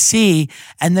didn't see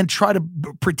and then try to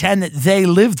pretend that they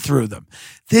lived through them.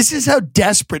 This is how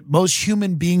desperate most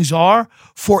human beings are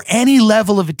for any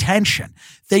level of attention.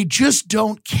 They just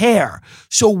don't care.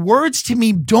 So words to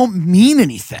me don't mean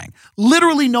anything.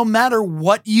 Literally, no matter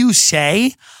what you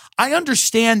say, I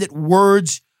understand that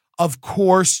words, of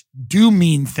course, do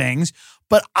mean things.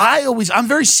 But I'm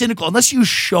very cynical. Unless you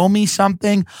show me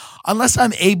something, unless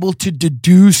I'm able to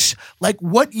deduce, like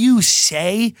what you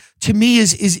say to me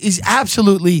is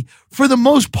absolutely, for the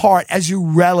most part, as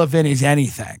irrelevant as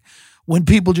anything. When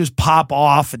people just pop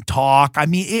off and talk, I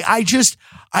mean, I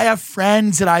have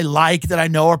friends that I like that I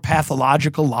know are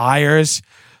pathological liars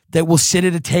that will sit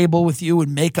at a table with you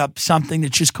and make up something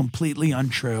that's just completely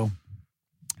untrue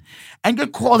and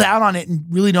get called out on it and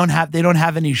really don't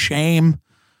have any shame.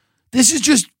 This is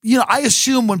just, you know, I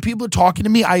assume when people are talking to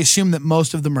me, I assume that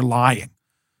most of them are lying.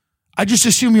 I just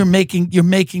assume you're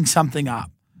making something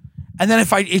up. And then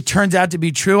if it turns out to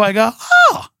be true, I go,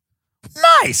 oh,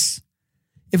 nice.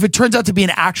 If it turns out to be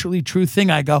an actually true thing,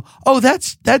 I go, oh,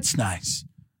 that's nice.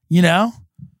 You know?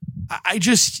 I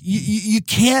just, you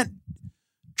can't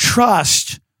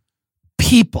trust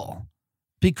people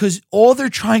because all they're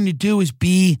trying to do is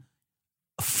be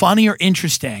funny or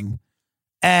interesting,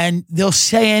 and they'll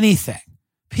say anything.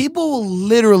 People will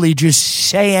literally just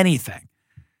say anything.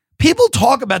 People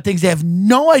talk about things they have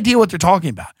no idea what they're talking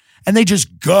about, and they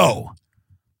just go.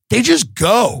 They just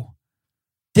go.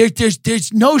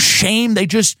 There's no shame. They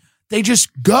just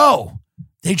go.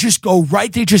 They just go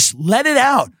right. They just let it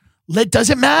out.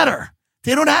 Doesn't matter.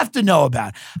 They don't have to know about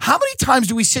it. How many times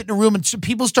do we sit in a room and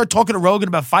people start talking to Rogan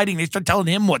about fighting? They start telling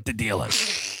him what the deal is.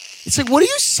 It's like, what are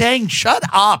you saying? Shut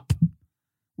up.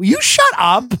 Will you shut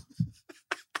up?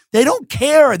 They don't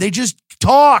care. They just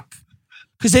talk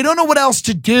because they don't know what else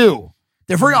to do.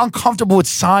 They're very uncomfortable with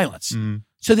silence.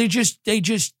 So they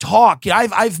just talk. Yeah,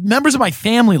 I've members of my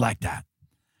family like that.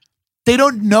 They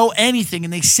don't know anything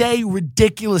and they say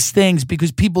ridiculous things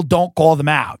because people don't call them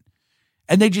out.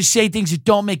 And they just say things that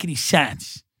don't make any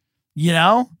sense. You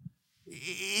know?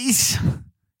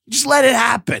 Just let it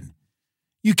happen.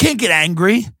 You can't get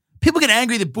angry. People get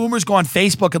angry that boomers go on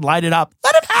Facebook and light it up.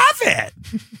 Let them have it.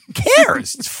 Who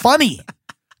cares? It's funny.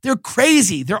 They're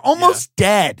crazy. They're almost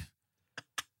dead.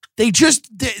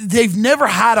 They've never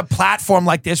had a platform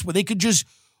like this where they could just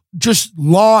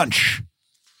launch.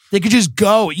 They could just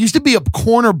go. It used to be a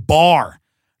corner bar.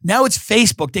 Now it's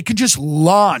Facebook. They could just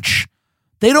launch.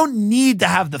 They don't need to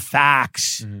have the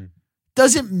facts.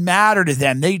 Doesn't matter to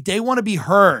them. They want to be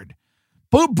heard.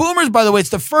 Boomers, by the way, it's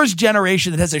the first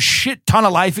generation that has a shit ton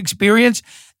of life experience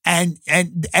and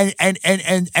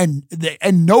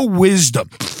no wisdom.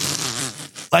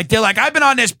 Like they're like, I've been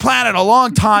on this planet a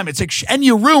long time. It's like, and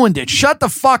you ruined it. Shut the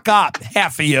fuck up,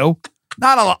 half of you.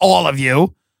 Not all of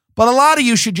you, but a lot of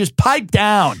you should just pipe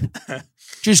down.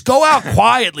 Just go out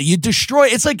quietly. You destroy.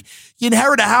 It's like you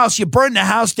inherit a house. You burn the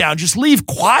house down. Just leave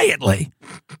quietly.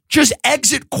 Just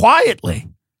exit quietly.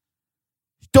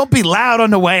 Don't be loud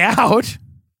on the way out.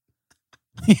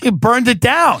 You burned it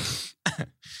down.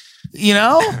 You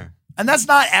know? And that's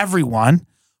not everyone.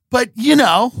 But, you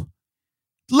know,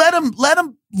 let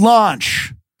them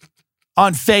launch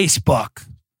on Facebook.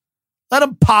 Let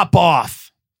them pop off.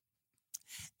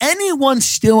 Anyone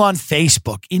still on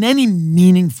Facebook in any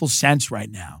meaningful sense right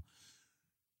now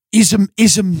is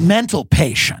a mental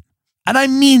patient. And I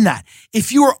mean that.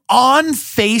 If you're on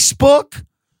Facebook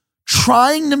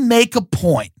trying to make a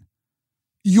point,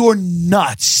 you're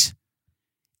nuts.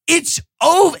 It's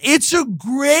a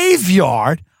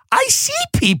graveyard. I see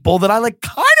people that I like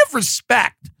kind of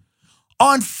respect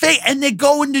on and they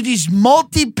go into these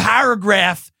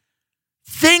multi-paragraph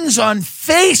things on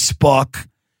Facebook.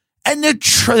 And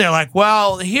they're like,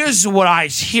 well, here's how I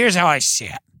see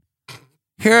it.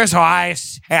 Here's how I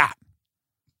see it.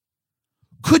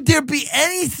 Could there be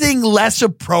anything less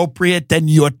appropriate than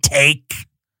your take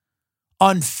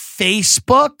on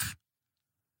Facebook?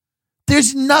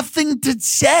 There's nothing to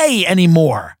say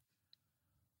anymore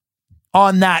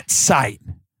on that site.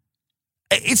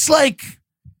 It's like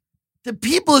the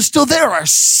people who are still there are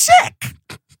sick.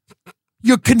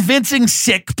 You're convincing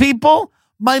sick people?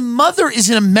 My mother is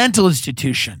in a mental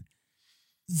institution.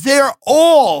 They're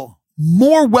all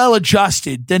more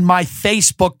well-adjusted than my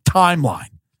Facebook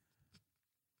timeline.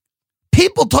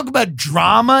 People talk about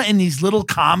drama in these little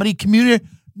comedy communities.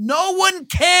 No one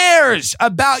cares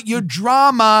about your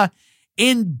drama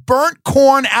in Burnt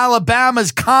Corn,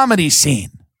 Alabama's comedy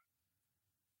scene.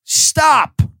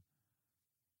 Stop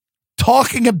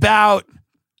talking about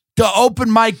the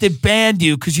open mic that banned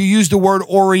you because you used the word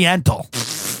Oriental.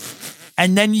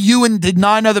 And then you and the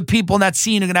 9 other people in that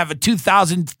scene are going to have a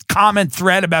 2,000 comment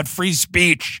thread about free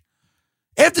speech.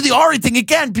 After the Ari thing,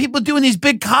 again, people doing these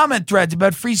big comment threads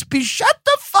about free speech. Shut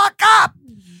the fuck up.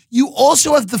 You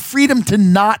also have the freedom to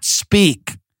not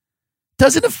speak.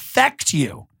 Doesn't affect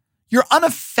you. You're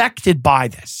unaffected by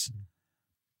this.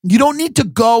 You don't need to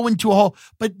go into a whole,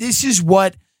 but this is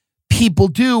what people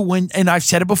do and I've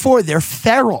said it before, they're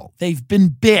feral. They've been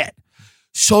bit.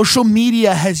 Social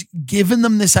media has given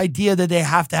them this idea that they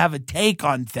have to have a take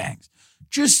on things.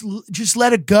 Just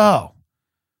let it go.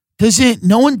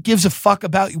 No one gives a fuck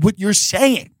about what you're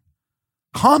saying.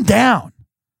 Calm down.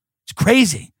 It's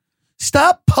crazy.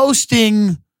 Stop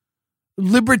posting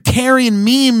libertarian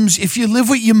memes if you live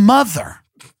with your mother.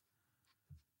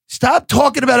 Stop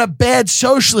talking about how bad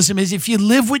socialism is if you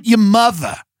live with your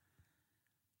mother.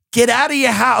 Get out of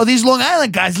your house. These Long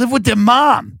Island guys live with their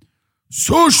mom.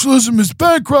 Socialism is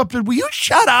bankrupted. Will you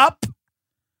shut up?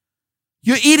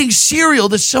 You're eating cereal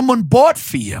that someone bought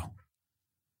for you.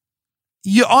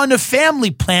 You're on a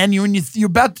family plan. You're in your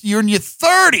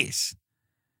 30s.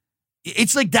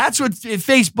 It's like that's what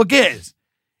Facebook is.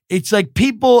 It's like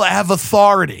people have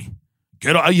authority.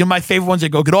 My favorite ones. They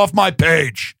go, get off my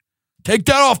page. Take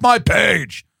that off my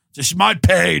page. This is my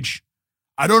page.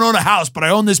 I don't own a house, but I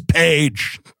own this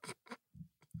page.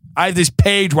 I have this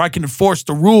page where I can enforce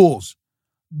the rules.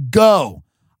 Go.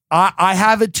 I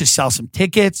have it to sell some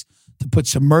tickets, to put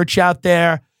some merch out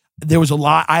there.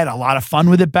 I had a lot of fun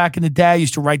with it back in the day. I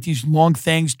used to write these long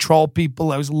things, troll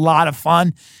people. It was a lot of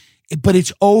fun, but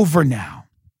it's over now.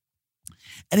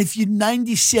 And if you're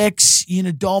 96,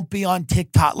 don't be on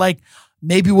TikTok. Like,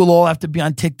 maybe we'll all have to be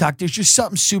on TikTok. There's just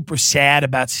something super sad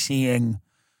about seeing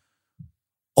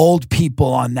old people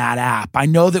on that app. I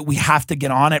know that we have to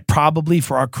get on it probably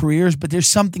for our careers, but there's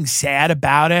something sad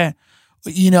about it.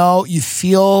 You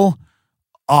feel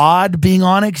odd being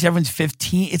on it because everyone's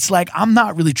 15. It's like, I'm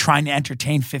not really trying to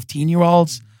entertain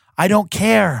 15-year-olds. I don't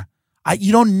care.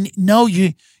 You don't know.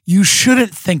 You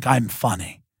shouldn't think I'm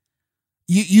funny.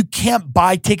 You can't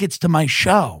buy tickets to my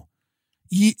show.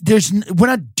 We're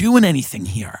not doing anything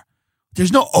here.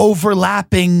 There's no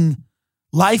overlapping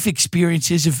life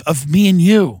experiences of me and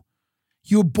you.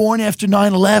 You were born after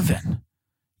 9/11.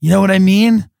 You know what I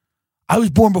mean? I was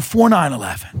born before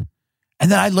 9/11. And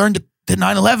then I learned that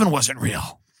 9/11 wasn't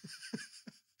real.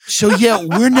 So yeah,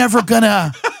 we're never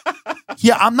gonna,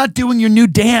 I'm not doing your new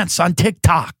dance on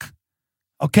TikTok.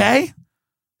 Okay?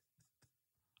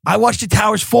 I watched the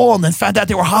towers fall and then found out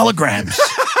they were holograms.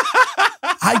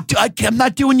 I'm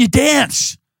not doing your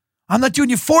dance. I'm not doing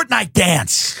your Fortnite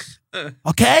dance.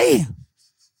 Okay?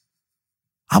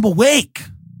 I'm awake.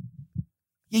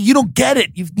 You don't get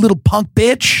it, you little punk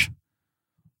bitch.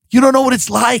 You don't know what it's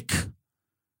like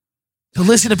to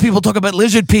listen to people talk about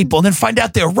lizard people and then find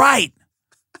out they're right.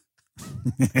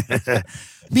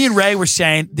 Me and Ray were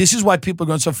saying, this is why people are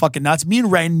going so fucking nuts. Me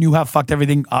and Ray knew how fucked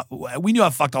everything, we knew how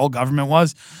fucked the whole government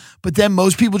was, but then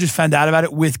most people just found out about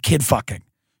it with kid fucking.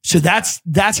 So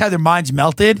that's how their minds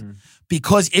melted.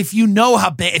 Because if you knew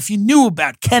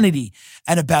about Kennedy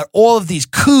and about all of these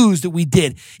coups that we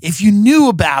did, if you knew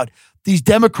about these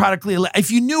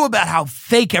if you knew about how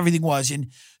fake everything was and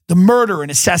the murder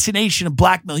and assassination and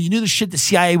blackmail, you knew the shit the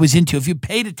CIA was into. If you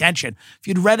paid attention, if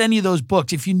you'd read any of those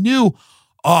books, if you knew,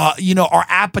 our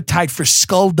appetite for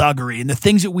skullduggery and the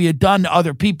things that we had done to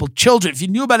other people, children, if you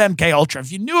knew about MK Ultra,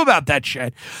 if you knew about that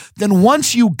shit, then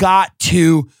once you got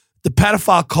to the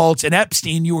pedophile cults and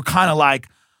Epstein, you were kind of like,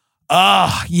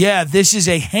 this is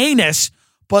a heinous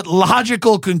but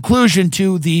logical conclusion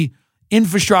to the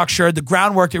infrastructure, the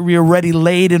groundwork that we already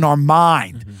laid in our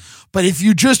mind. Mm-hmm. But if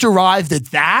you just arrived at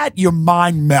that, your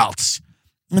mind melts.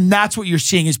 And that's what you're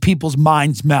seeing is people's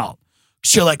minds melt.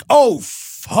 So you're like, oh,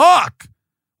 fuck.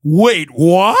 Wait,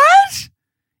 what?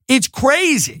 It's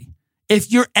crazy.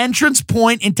 If your entrance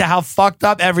point into how fucked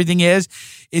up everything is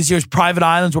there's private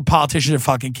islands where politicians are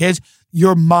fucking kids,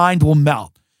 your mind will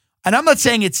melt. And I'm not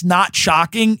saying it's not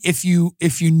shocking if you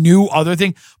knew other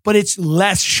things, but it's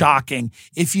less shocking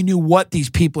if you knew what these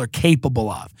people are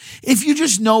capable of. If you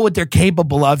just know what they're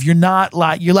capable of, you're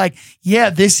like,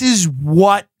 yeah, this is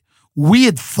what we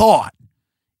had thought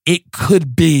it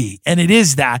could be. And it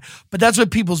is that. But that's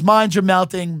what people's minds are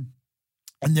melting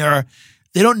and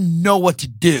they don't know what to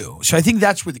do. So I think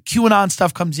that's where the QAnon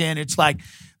stuff comes in. It's like,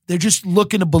 they're just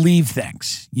looking to believe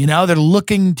things, they're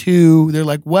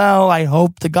like, well, I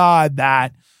hope to God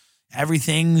that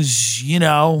everything's,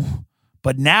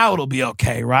 but now it'll be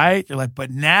okay, right? They're like, but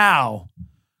now,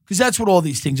 because that's what all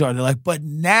these things are. They're like, but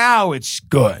now it's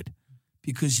good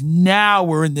because now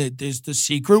we're there's the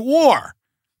secret war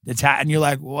that's happening. You're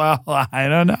like, well, I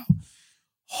don't know.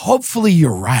 Hopefully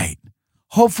you're right.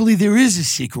 Hopefully there is a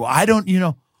secret war. I don't,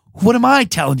 what am I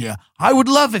telling you? I would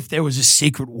love if there was a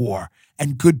secret war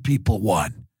and good people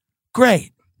won.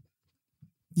 Great.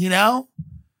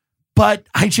 But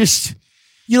I just,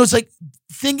 it's like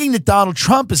thinking that Donald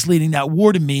Trump is leading that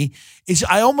war to me is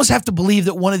I almost have to believe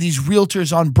that one of these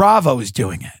realtors on Bravo is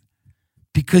doing it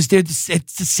because it's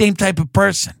the same type of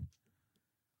person.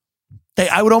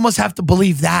 I would almost have to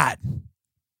believe that,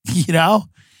 Yeah,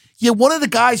 one of the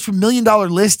guys from $1 Million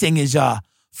Listing is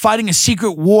fighting a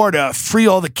secret war to free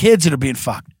all the kids that are being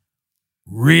fucked.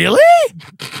 Really?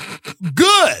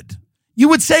 Good. You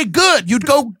would say good. You'd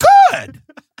go, good.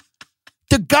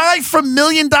 The guy from $1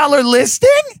 Million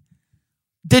Listing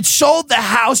that sold the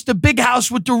house, the big house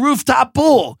with the rooftop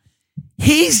pool,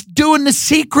 he's doing the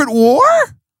secret war?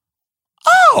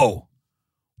 Oh.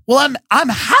 Well, I'm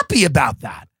happy about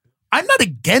that. I'm not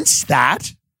against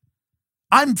that.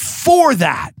 I'm for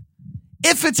that.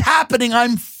 If it's happening,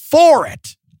 I'm for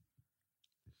it.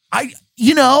 I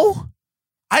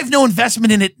have no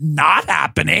investment in it not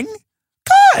happening.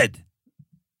 Good.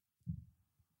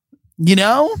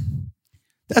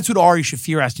 That's what Ari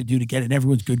Shaffir has to do to get in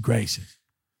everyone's good graces.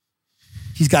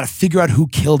 He's got to figure out who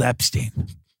killed Epstein.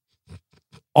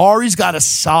 Ari's got to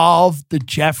solve the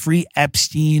Jeffrey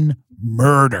Epstein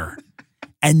murder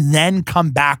and then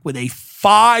come back with a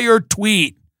fire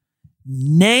tweet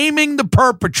naming the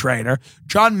perpetrator.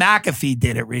 John McAfee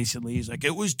did it recently. He's like,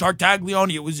 it was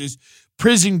Tartaglione. It was his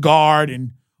prison guard,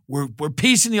 and we're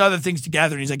piecing the other things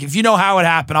together. And he's like, if you know how it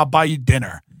happened, I'll buy you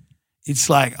dinner. It's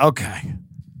like, okay.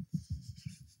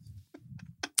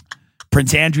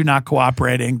 Prince Andrew not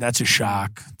cooperating. That's a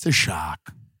shock. It's a shock.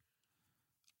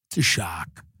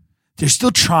 They're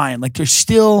still trying. Like there's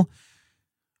still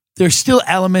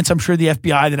elements, I'm sure, the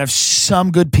FBI that have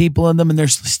some good people in them, and they're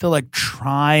still like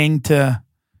trying to.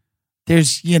 We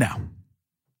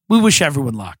wish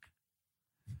everyone luck.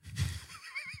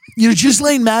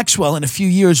 Ghislaine Maxwell in a few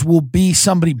years will be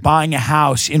somebody buying a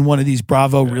house in one of these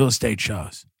Bravo real estate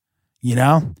shows.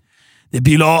 They'd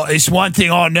be like, it's one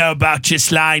thing I know about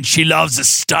Ghislaine. She loves a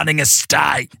stunning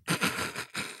estate.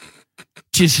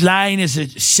 Ghislaine is a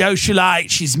socialite.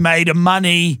 She's made of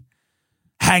money,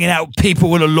 hanging out with people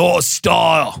with a lot of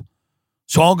style.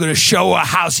 So I'm going to show her a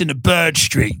house in the Bird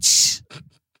Streets.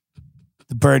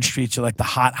 The Bird Streets are like the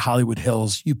hot Hollywood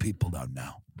Hills. You people don't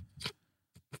know.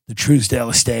 The Truesdale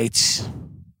Estates.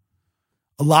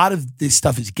 A lot of this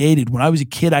stuff is gated. When I was a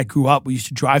kid, I grew up. We used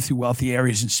to drive through wealthy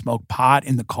areas and smoke pot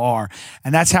in the car.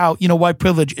 And that's how, white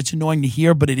privilege, it's annoying to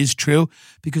hear, but it is true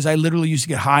because I literally used to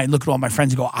get high and look at all my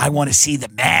friends and go, I want to see the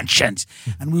mansions.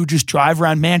 And we would just drive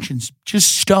around mansions,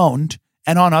 just stoned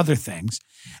and on other things.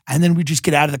 And then we'd just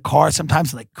get out of the car,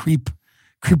 sometimes like creep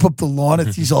up the lawn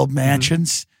at these old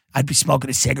mansions. I'd be smoking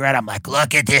a cigarette. I'm like,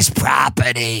 look at this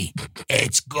property.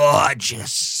 It's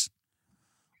gorgeous.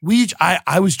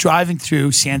 I was driving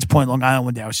through Sands Point, Long Island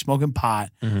one day. I was smoking pot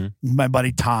with my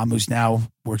buddy Tom, who's now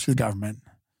works for the government.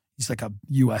 He's like a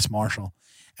U.S. Marshal.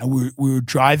 And we were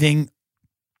driving,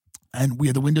 and we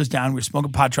had the windows down. We were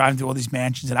smoking pot, driving through all these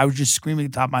mansions, and I was just screaming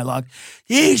at the top of my lungs,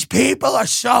 these people are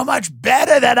so much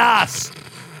better than us.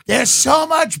 They're so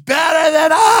much better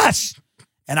than us.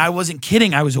 And I wasn't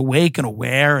kidding. I was awake and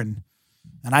aware, and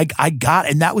I got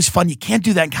it. And that was fun. You can't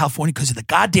do that in California because of the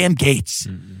goddamn gates.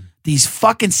 These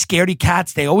fucking scaredy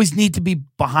cats, they always need to be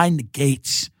behind the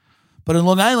gates. But in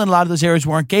Long Island, a lot of those areas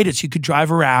weren't gated, so you could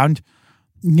drive around,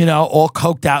 all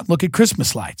coked out and look at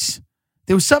Christmas lights.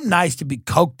 There was something nice to be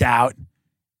coked out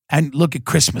and look at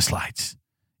Christmas lights.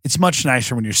 It's much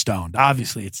nicer when you're stoned.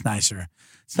 Obviously, it's nicer.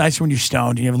 It's nicer when you're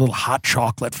stoned and you have a little hot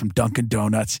chocolate from Dunkin'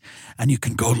 Donuts and you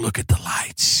can go look at the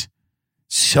lights.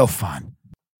 So fun.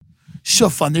 So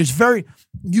fun.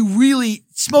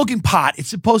 Smoking pot, it's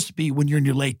supposed to be when you're in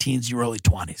your late teens, your early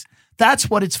 20s. That's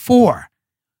what it's for.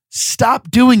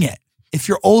 Stop doing it if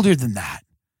you're older than that.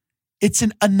 It's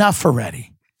enough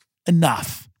already.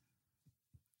 Enough.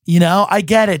 I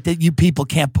get it that you people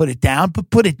can't put it down, but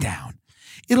put it down.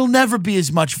 It'll never be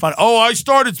as much fun. Oh, I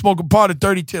started smoking pot at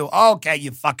 32. Okay,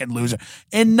 you fucking loser.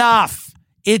 Enough.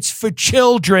 It's for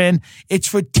children. It's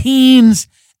for teens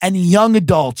and young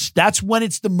adults. That's when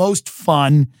it's the most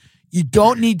fun. You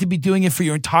don't need to be doing it for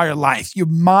your entire life. Your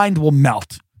mind will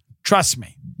melt. Trust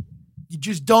me. You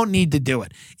just don't need to do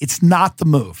it. It's not the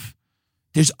move.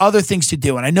 There's other things to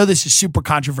do. And I know this is super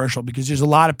controversial because there's a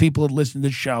lot of people that listen to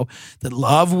this show that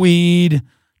love weed.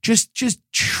 Just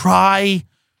try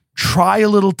a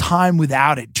little time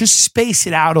without it. Just space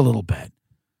it out a little bit.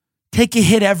 Take a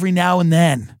hit every now and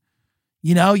then.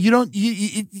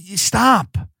 You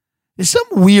stop. There's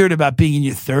something weird about being in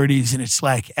your 30s and it's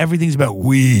like everything's about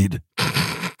weed.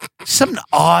 Something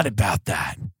odd about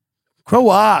that. Grow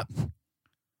up.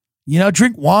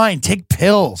 Drink wine. Take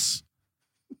pills.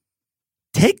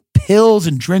 Take pills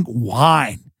and drink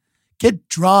wine. Get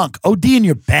drunk. OD in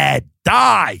your bed.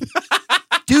 Die.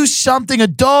 Do something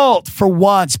adult for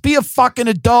once. Be a fucking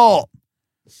adult.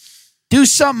 Do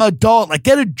something adult, like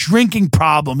get a drinking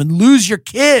problem and lose your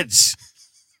kids.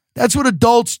 That's what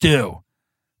adults do.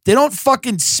 They don't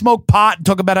fucking smoke pot and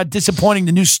talk about how disappointing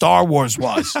the new Star Wars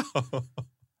was.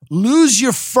 Lose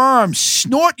your firm.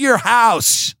 Snort your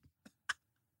house.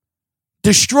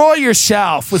 Destroy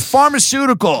yourself with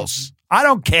pharmaceuticals. I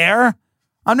don't care.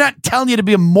 I'm not telling you to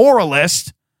be a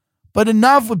moralist, but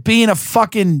enough with being a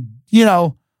fucking,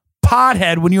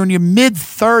 pothead when you're in your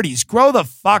mid-30s. Grow the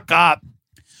fuck up.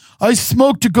 I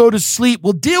smoke to go to sleep.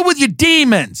 Well, deal with your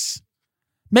demons.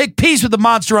 Make peace with the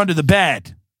monster under the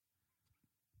bed.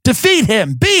 Defeat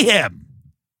him. Be him.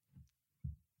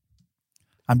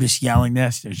 I'm just yelling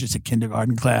this. There's just a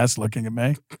kindergarten class looking at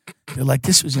me. They're like,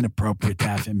 this was inappropriate to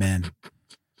have him in.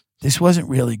 This wasn't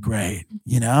really great,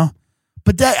 you know?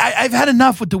 But I've had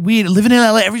enough with the weed. Living in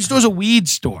LA, every store's a weed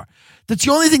store. That's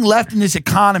the only thing left in this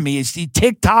economy is the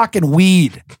TikTok and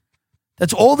weed.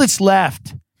 That's all that's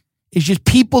left is just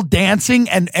people dancing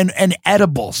and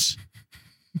edibles.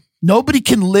 Nobody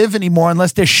can live anymore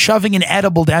unless they're shoving an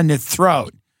edible down their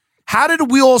throat. How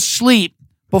did we all sleep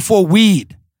before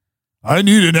weed? I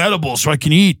need an edible so I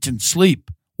can eat and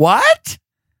sleep. What?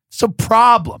 It's a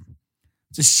problem.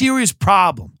 It's a serious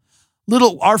problem.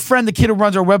 Our friend, the kid who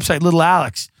runs our website, Little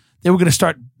Alex, they were going to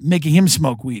start making him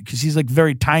smoke weed because he's like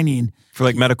very tiny. And for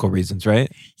like medical reasons,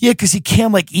 right? yeah, because he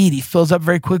can't like eat. He fills up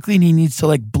very quickly and he needs to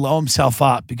like blow himself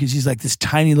up because he's like this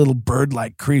tiny little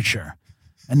bird-like creature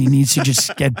and he needs to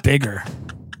just get bigger.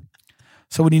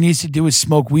 So what he needs to do is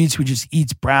smoke weed so he just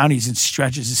eats brownies and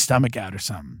stretches his stomach out or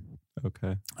something.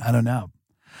 Okay. I don't know.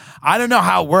 I don't know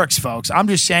how it works, folks. I'm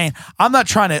just saying, I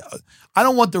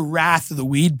don't want the wrath of the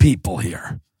weed people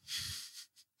here.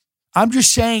 I'm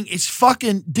just saying it's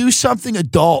fucking do something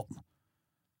adult,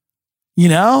 you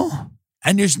know?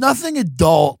 And there's nothing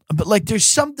adult, but like there's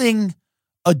something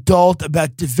adult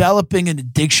about developing an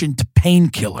addiction to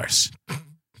painkillers.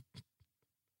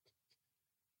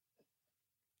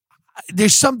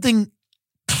 There's something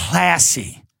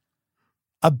classy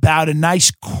about a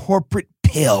nice corporate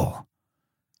pill.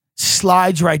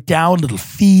 Slides right down, little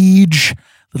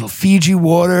Fiji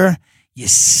water. You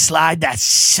slide that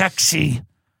sexy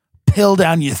pill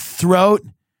down your throat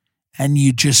and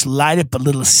you just light up a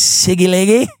little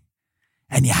ciggy-liggy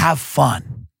and you have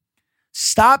fun.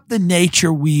 Stop the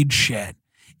nature weed shit.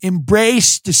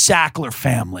 Embrace the Sackler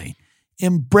family.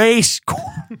 Embrace...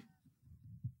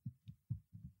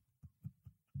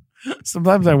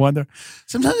 Sometimes I wonder,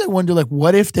 like,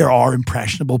 what if there are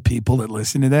impressionable people that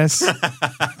listen to this?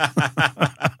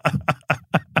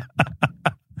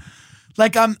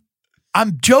 Like,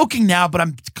 I'm joking now, but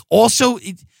I'm also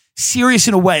serious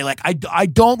in a way. Like, I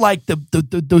don't like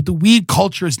the weed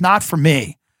culture is not for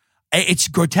me. It's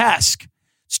grotesque.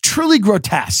 It's truly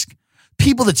grotesque.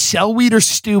 People that sell weed are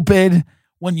stupid.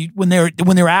 When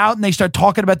they're out and they start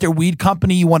talking about their weed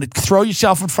company, you want to throw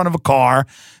yourself in front of a car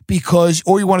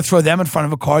or you want to throw them in front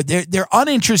of a car. They're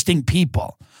uninteresting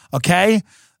people. Okay.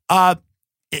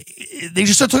 They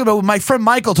just start talking about my friend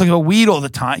Michael talking about weed all the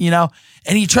time, you know,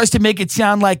 and he tries to make it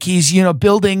sound like he's, you know,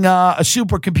 building a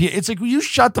supercomputer. It's like, will you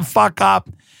shut the fuck up?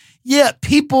 Yeah.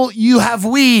 People, you have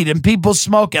weed and people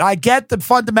smoke it. I get the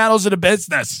fundamentals of the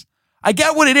business. I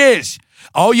get what it is.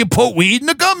 Oh, you put weed in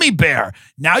a gummy bear.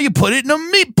 Now you put it in a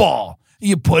meatball.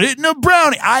 You put it in a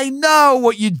brownie. I know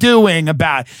what you're doing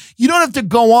about it. You don't have to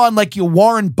go on like you're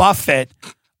Warren Buffett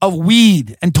of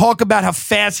weed and talk about how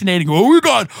fascinating. Oh, we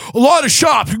got a lot of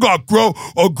shops. We got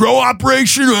a grow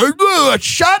operation.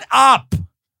 Shut up.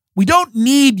 We don't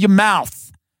need your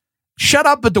mouth. Shut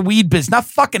up with the weed business. Not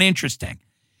fucking interesting.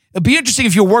 It'd be interesting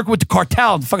if you're working with the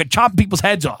cartel and fucking chopping people's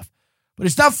heads off. But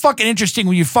it's not fucking interesting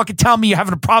when you fucking tell me you're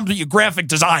having a problem with your graphic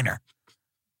designer.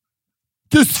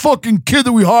 This fucking kid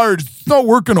that we hired, it's not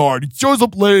working hard. He shows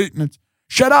up late. And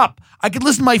shut up. I could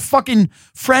listen to my fucking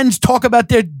friends talk about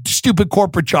their stupid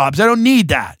corporate jobs. I don't need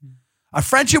that. A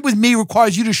friendship with me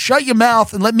requires you to shut your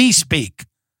mouth and let me speak.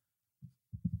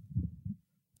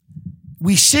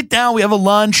 We sit down, we have a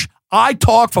lunch. I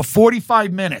talk for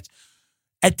 45 minutes.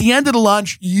 At the end of the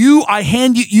lunch,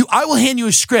 I will hand you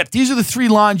a script. These are the 3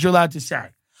 lines you're allowed to say.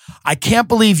 I can't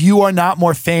believe you are not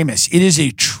more famous. It is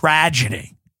a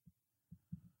tragedy.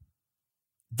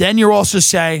 Then you also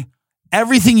say,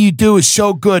 everything you do is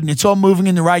so good and it's all moving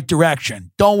in the right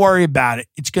direction. Don't worry about it.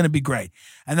 It's going to be great.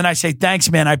 And then I say, thanks,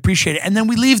 man. I appreciate it. And then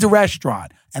we leave the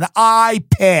restaurant and I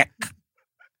pick.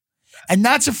 And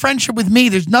that's a friendship with me.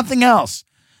 There's nothing else.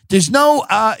 There's no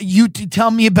you to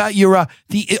tell me about your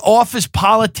the office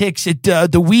politics at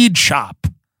the weed shop.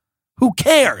 Who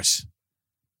cares?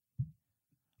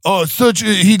 Oh,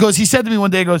 he said to me one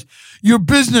day, he goes, your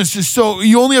business is so,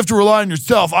 you only have to rely on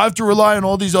yourself. I have to rely on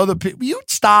all these other people. You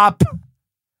stop.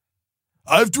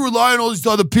 I have to rely on all these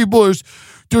other people.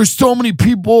 There's so many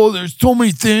people. There's so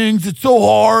many things. It's so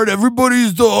hard.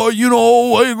 Everybody's, what you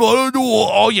gotta do?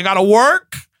 Oh, you gotta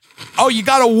work? Oh, you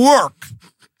gotta work.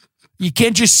 You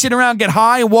can't just sit around, get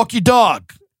high, and walk your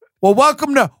dog. Well,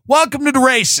 welcome to the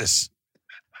races.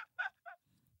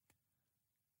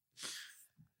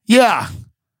 Yeah.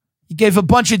 You gave a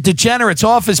bunch of degenerates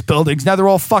office buildings. Now they're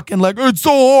all fucking like, it's so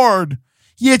hard.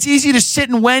 Yeah, it's easy to sit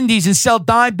in Wendy's and sell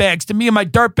dime bags to me and my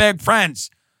dirtbag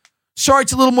friends. Sorry,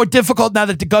 it's a little more difficult now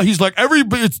that he's like,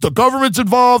 it's the government's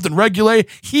involved and regulate.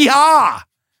 Hee-haw.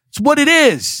 It's what it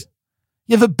is.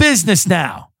 You have a business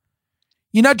now.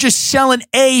 You're not just selling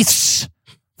eighths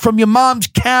from your mom's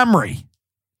Camry.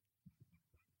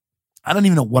 I don't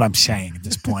even know what I'm saying at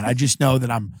this point. I just know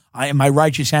that my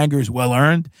righteous anger is well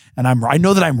earned, and I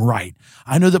know that I'm right.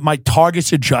 I know that my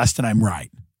targets are just, and I'm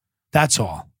right. That's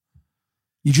all.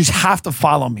 You just have to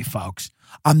follow me, folks.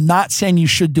 I'm not saying you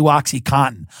should do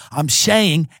OxyContin. I'm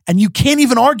saying, and you can't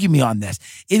even argue me on this,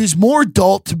 it is more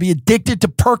adult to be addicted to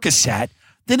Percocet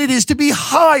than it is to be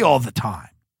high all the time.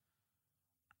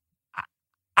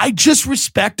 I just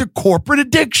respect a corporate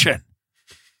addiction.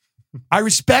 I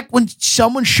respect when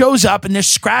someone shows up and they're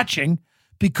scratching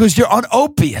because they're on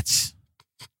opiates.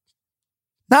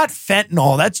 Not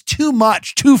fentanyl. That's too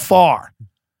much, too far.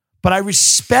 But I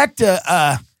respect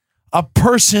a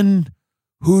person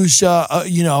who's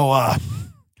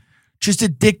just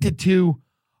addicted to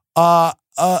kind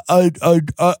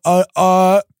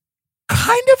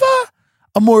of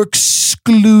a more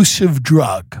exclusive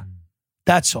drug.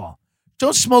 That's all.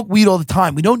 Don't smoke weed all the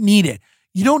time. We don't need it.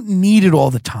 You don't need it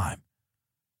all the time.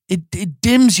 It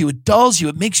dims you. It dulls you.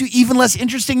 It makes you even less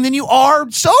interesting than you are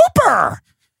sober.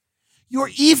 You're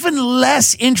even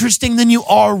less interesting than you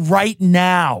are right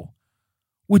now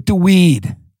with the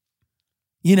weed.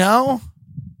 You know?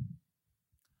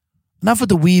 Enough with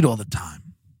the weed all the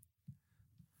time.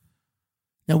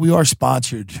 Now, we are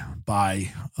sponsored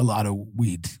by a lot of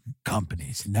weed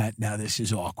companies. And now this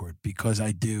is awkward because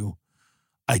I do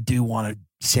want to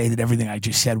say that everything I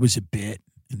just said was a bit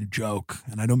and a joke,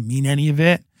 and I don't mean any of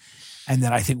it. And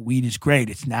that I think weed is great.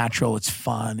 It's natural. It's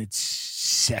fun. It's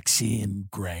sexy and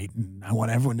great. And I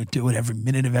want everyone to do it every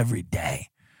minute of every day.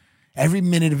 Every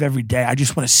minute of every day. I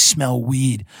just want to smell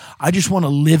weed. I just want to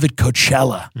live at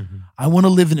Coachella. Mm-hmm. I want to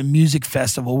live in a music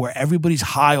festival where everybody's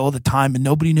high all the time and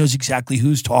nobody knows exactly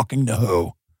who's talking to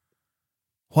who.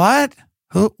 What?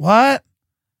 Who? What?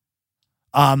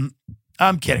 I'm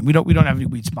kidding. We don't have any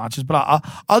weed sponsors, but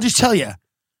I'll just tell you.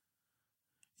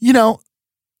 You know,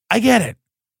 I get it.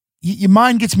 Your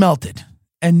mind gets melted.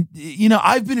 And, you know,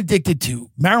 I've been addicted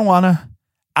to marijuana,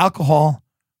 alcohol,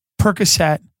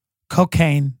 Percocet,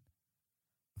 cocaine,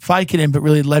 Vicodin, but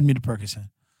really it led me to Percocet.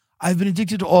 I've been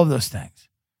addicted to all of those things.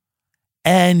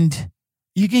 And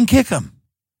you can kick them.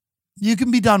 You can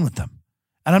be done with them.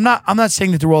 And I'm not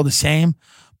saying that they're all the same,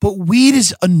 but weed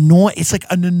is annoying. It's like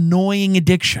an annoying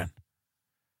addiction.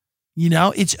 You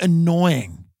know, it's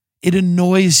annoying. It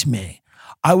annoys me.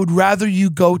 I would rather you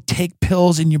go take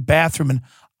pills in your bathroom and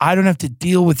I don't have to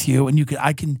deal with you and you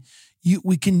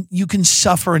can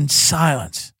suffer in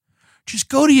silence. Just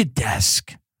go to your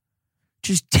desk.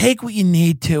 Just take what you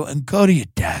need to and go to your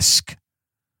desk.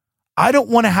 I don't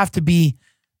want to have to be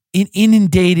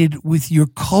inundated with your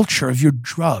culture of your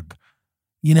drug.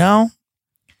 You know?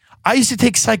 I used to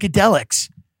take psychedelics.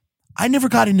 I never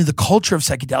got into the culture of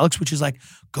psychedelics, which is like,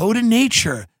 go to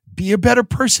nature, be a better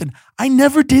person. I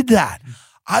never did that.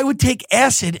 I would take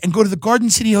acid and go to the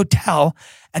Garden City Hotel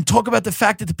and talk about the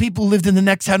fact that the people who lived in the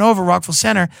next town over, Rockville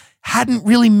Center, hadn't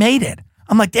really made it.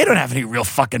 I'm like, they don't have any real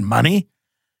fucking money.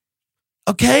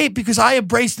 Okay? Because I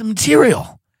embraced the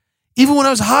material. Even when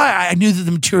I was high, I knew that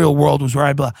the material world was where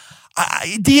I belong.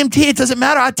 DMT, it doesn't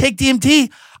matter. I take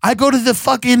DMT. I go to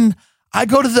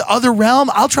the other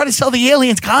realm. I'll try to sell the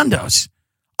aliens condos.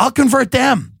 I'll convert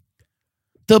them.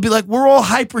 They'll be like, we're all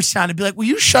hypersound. I'd be like, will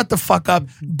you shut the fuck up?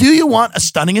 Do you want a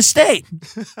stunning estate?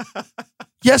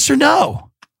 Yes or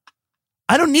no?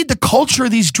 I don't need the culture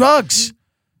of these drugs.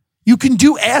 You can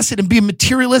do acid and be a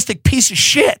materialistic piece of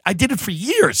shit. I did it for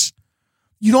years.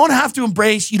 You don't have to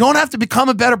embrace, you don't have to become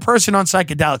a better person on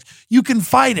psychedelics. You can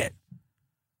fight it.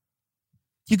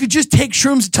 You could just take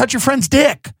shrooms and touch your friend's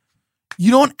dick.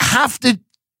 You don't have to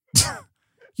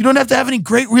have any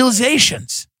great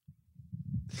realizations.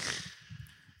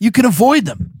 You can avoid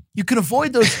them. You can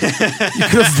avoid those.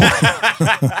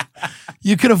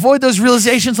 You can avoid those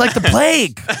realizations like the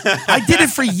plague. I did it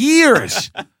for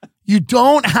years. You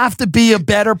don't have to be a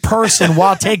better person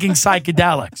while taking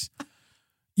psychedelics.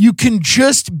 You can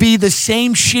just be the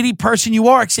same shitty person you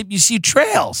are, except you see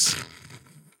trails.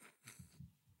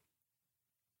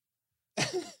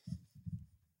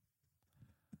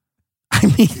 I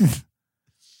mean,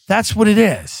 that's what it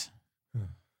is.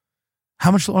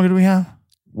 How much longer do we have?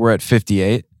 We're at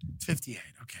 58. 58.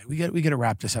 Okay. We got to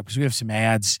wrap this up because we have some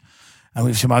ads and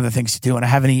we have some other things to do. And I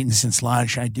haven't eaten since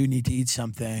lunch. I do need to eat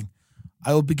something.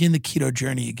 I will begin the keto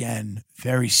journey again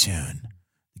very soon.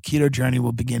 The keto journey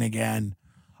will begin again.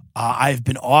 I've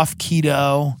been off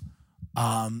keto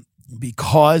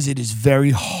because it is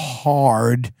very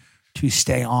hard to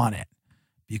stay on it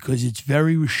because it's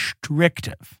very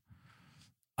restrictive.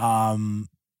 But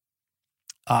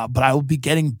I will be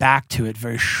getting back to it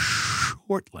very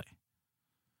shortly.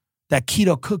 that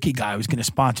keto cookie guy was going to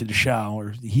sponsor the show,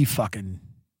 or he fucking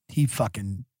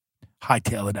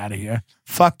hightail it out of here.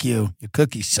 Fuck you. Your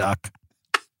cookies suck.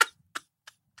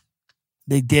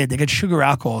 They did. They got sugar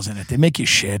alcohols in it. They make you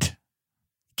shit.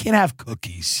 You can't have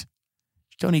cookies.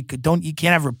 You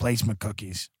can't have replacement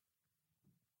cookies.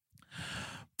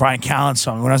 Brian Callen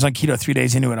saw me when I was on keto 3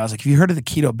 days into it. I was like, have you heard of the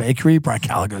Keto Bakery? Brian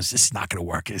Callen goes, this is not going to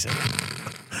work, is it?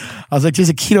 I was like, there's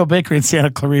a keto bakery in Santa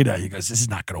Clarita. He goes, this is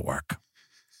not going to work.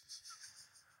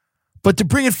 But to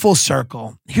bring it full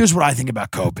circle, here's what I think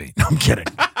about Kobe. No, I'm kidding.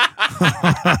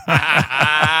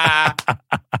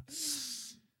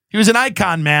 He was an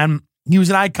icon, man. He was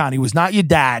an icon. He was not your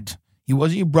dad. He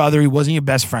wasn't your brother. He wasn't your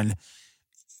best friend.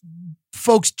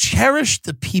 Folks, cherish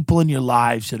the people in your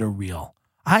lives that are real.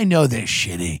 I know they're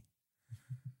shitty.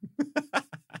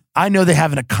 I know they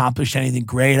haven't accomplished anything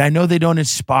great. I know they don't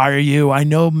inspire you. I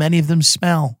know many of them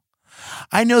smell.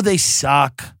 I know they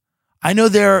suck. I know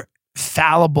they're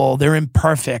fallible. They're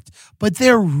imperfect, but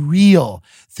they're real.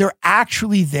 They're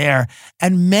actually there.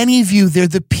 And many of you, they're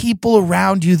the people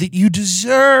around you that you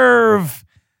deserve.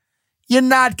 You're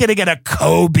not going to get a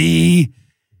Kobe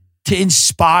to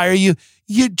inspire you.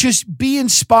 You just be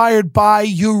inspired by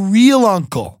your real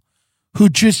uncle who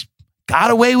just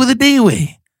got away with a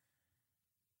Dewey.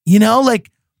 You know,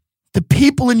 like the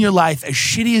people in your life, as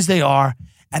shitty as they are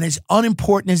and as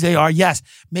unimportant as they are, yes,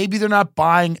 maybe they're not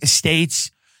buying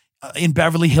estates in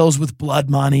Beverly Hills with blood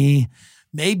money.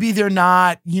 Maybe they're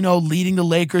not, leading the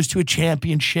Lakers to a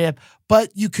championship,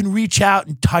 but you can reach out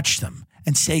and touch them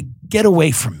and say, get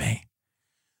away from me.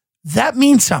 That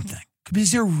means something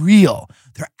because they're real.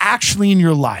 They're actually in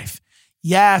your life.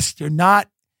 Yes, they're not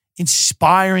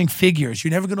inspiring figures.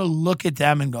 You're never going to look at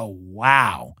them and go,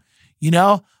 wow,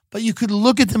 but you could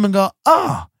look at them and go,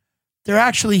 oh, they're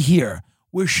actually here.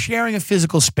 We're sharing a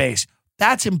physical space.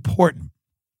 That's important.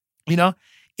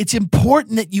 It's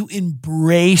important that you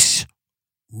embrace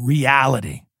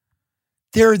reality.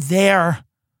 They're there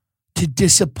to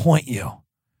disappoint you.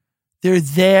 They're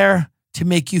there to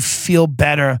make you feel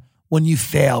better when you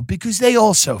fail because they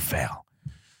also fail.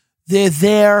 They're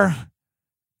there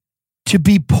to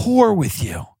be poor with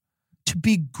you, to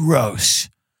be gross,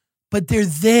 but they're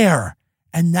there,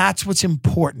 and that's what's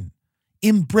important.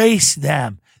 Embrace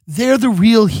them. They're the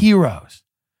real heroes.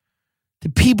 The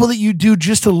people that you do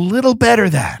just a little better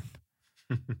than.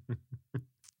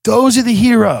 Those are the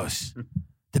heroes.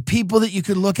 The people that you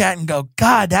could look at and go,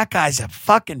 God, that guy's a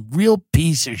fucking real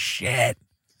piece of shit.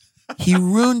 He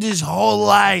ruined his whole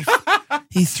life.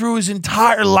 He threw his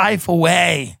entire life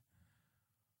away.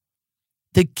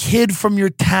 The kid from your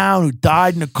town who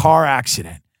died in a car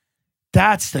accident.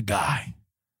 That's the guy.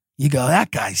 You go,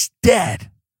 that guy's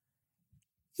dead.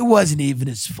 It wasn't even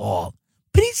his fault.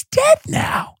 But he's dead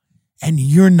now. And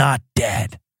you're not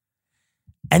dead.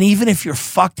 And even if you're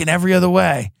fucked in every other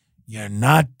way, you're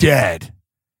not dead.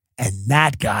 And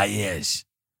that guy is.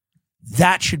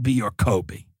 That should be your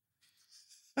Kobe.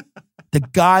 The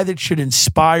guy that should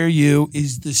inspire you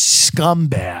is the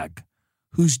scumbag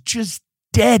who's just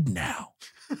dead now.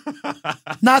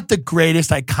 Not the greatest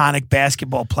iconic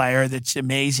basketball player that's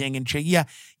amazing and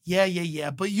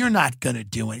yeah, but you're not going to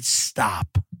do it.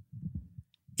 Stop.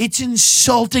 It's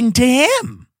insulting to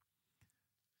him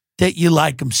that you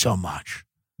like him so much.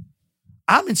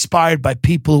 I'm inspired by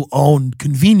people who own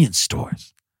convenience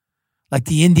stores. Like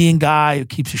the Indian guy who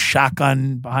keeps a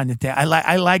shotgun behind the thing.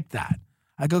 I like that.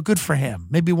 I go, good for him.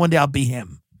 Maybe one day I'll be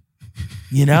him.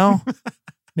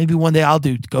 Maybe one day I'll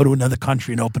go to another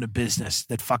country and open a business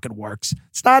that fucking works.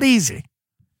 It's not easy.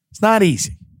 It's not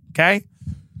easy. Okay?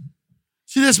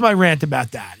 See, this is my rant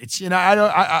about that. It's,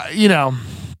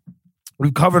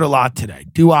 we've covered a lot today.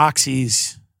 Do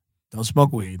oxys. Don't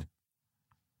smoke weed.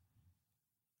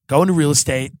 Go into real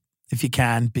estate if you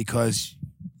can, because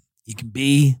you can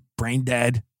be brain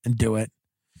dead and do it.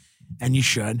 And you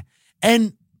should.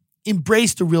 And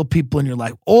embrace the real people in your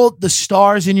life. All the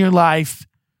stars in your life,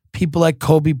 people like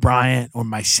Kobe Bryant or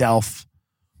myself,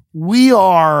 we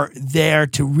are there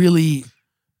to really,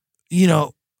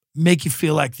 make you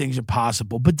feel like things are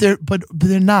possible, but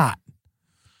they're not.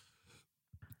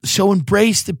 So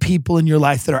embrace the people in your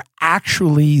life that are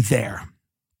actually there.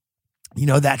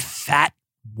 That fat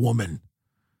woman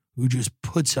who just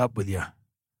puts up with you.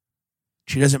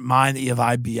 She doesn't mind that you have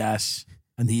IBS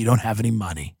and that you don't have any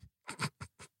money.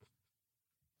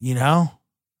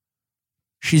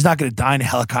 She's not going to die in a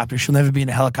helicopter. She'll never be in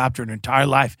a helicopter in her entire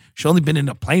life. She's only been in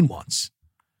a plane once.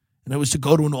 And it was to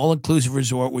go to an all-inclusive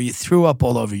resort where you threw up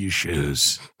all over your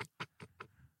shoes.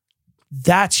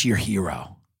 That's your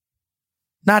hero.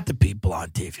 Not the people on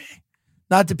TV.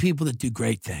 Not the people that do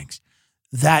great things.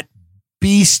 That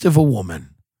beast of a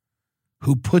woman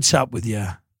who puts up with you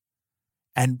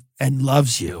and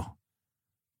loves you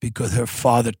because her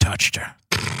father touched her.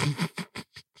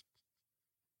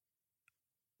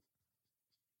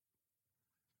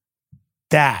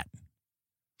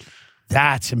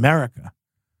 That's America.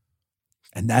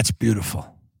 And that's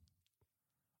beautiful.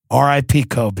 R.I.P.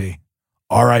 Kobe.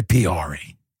 R.I.P.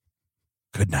 Ari.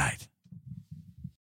 Good night.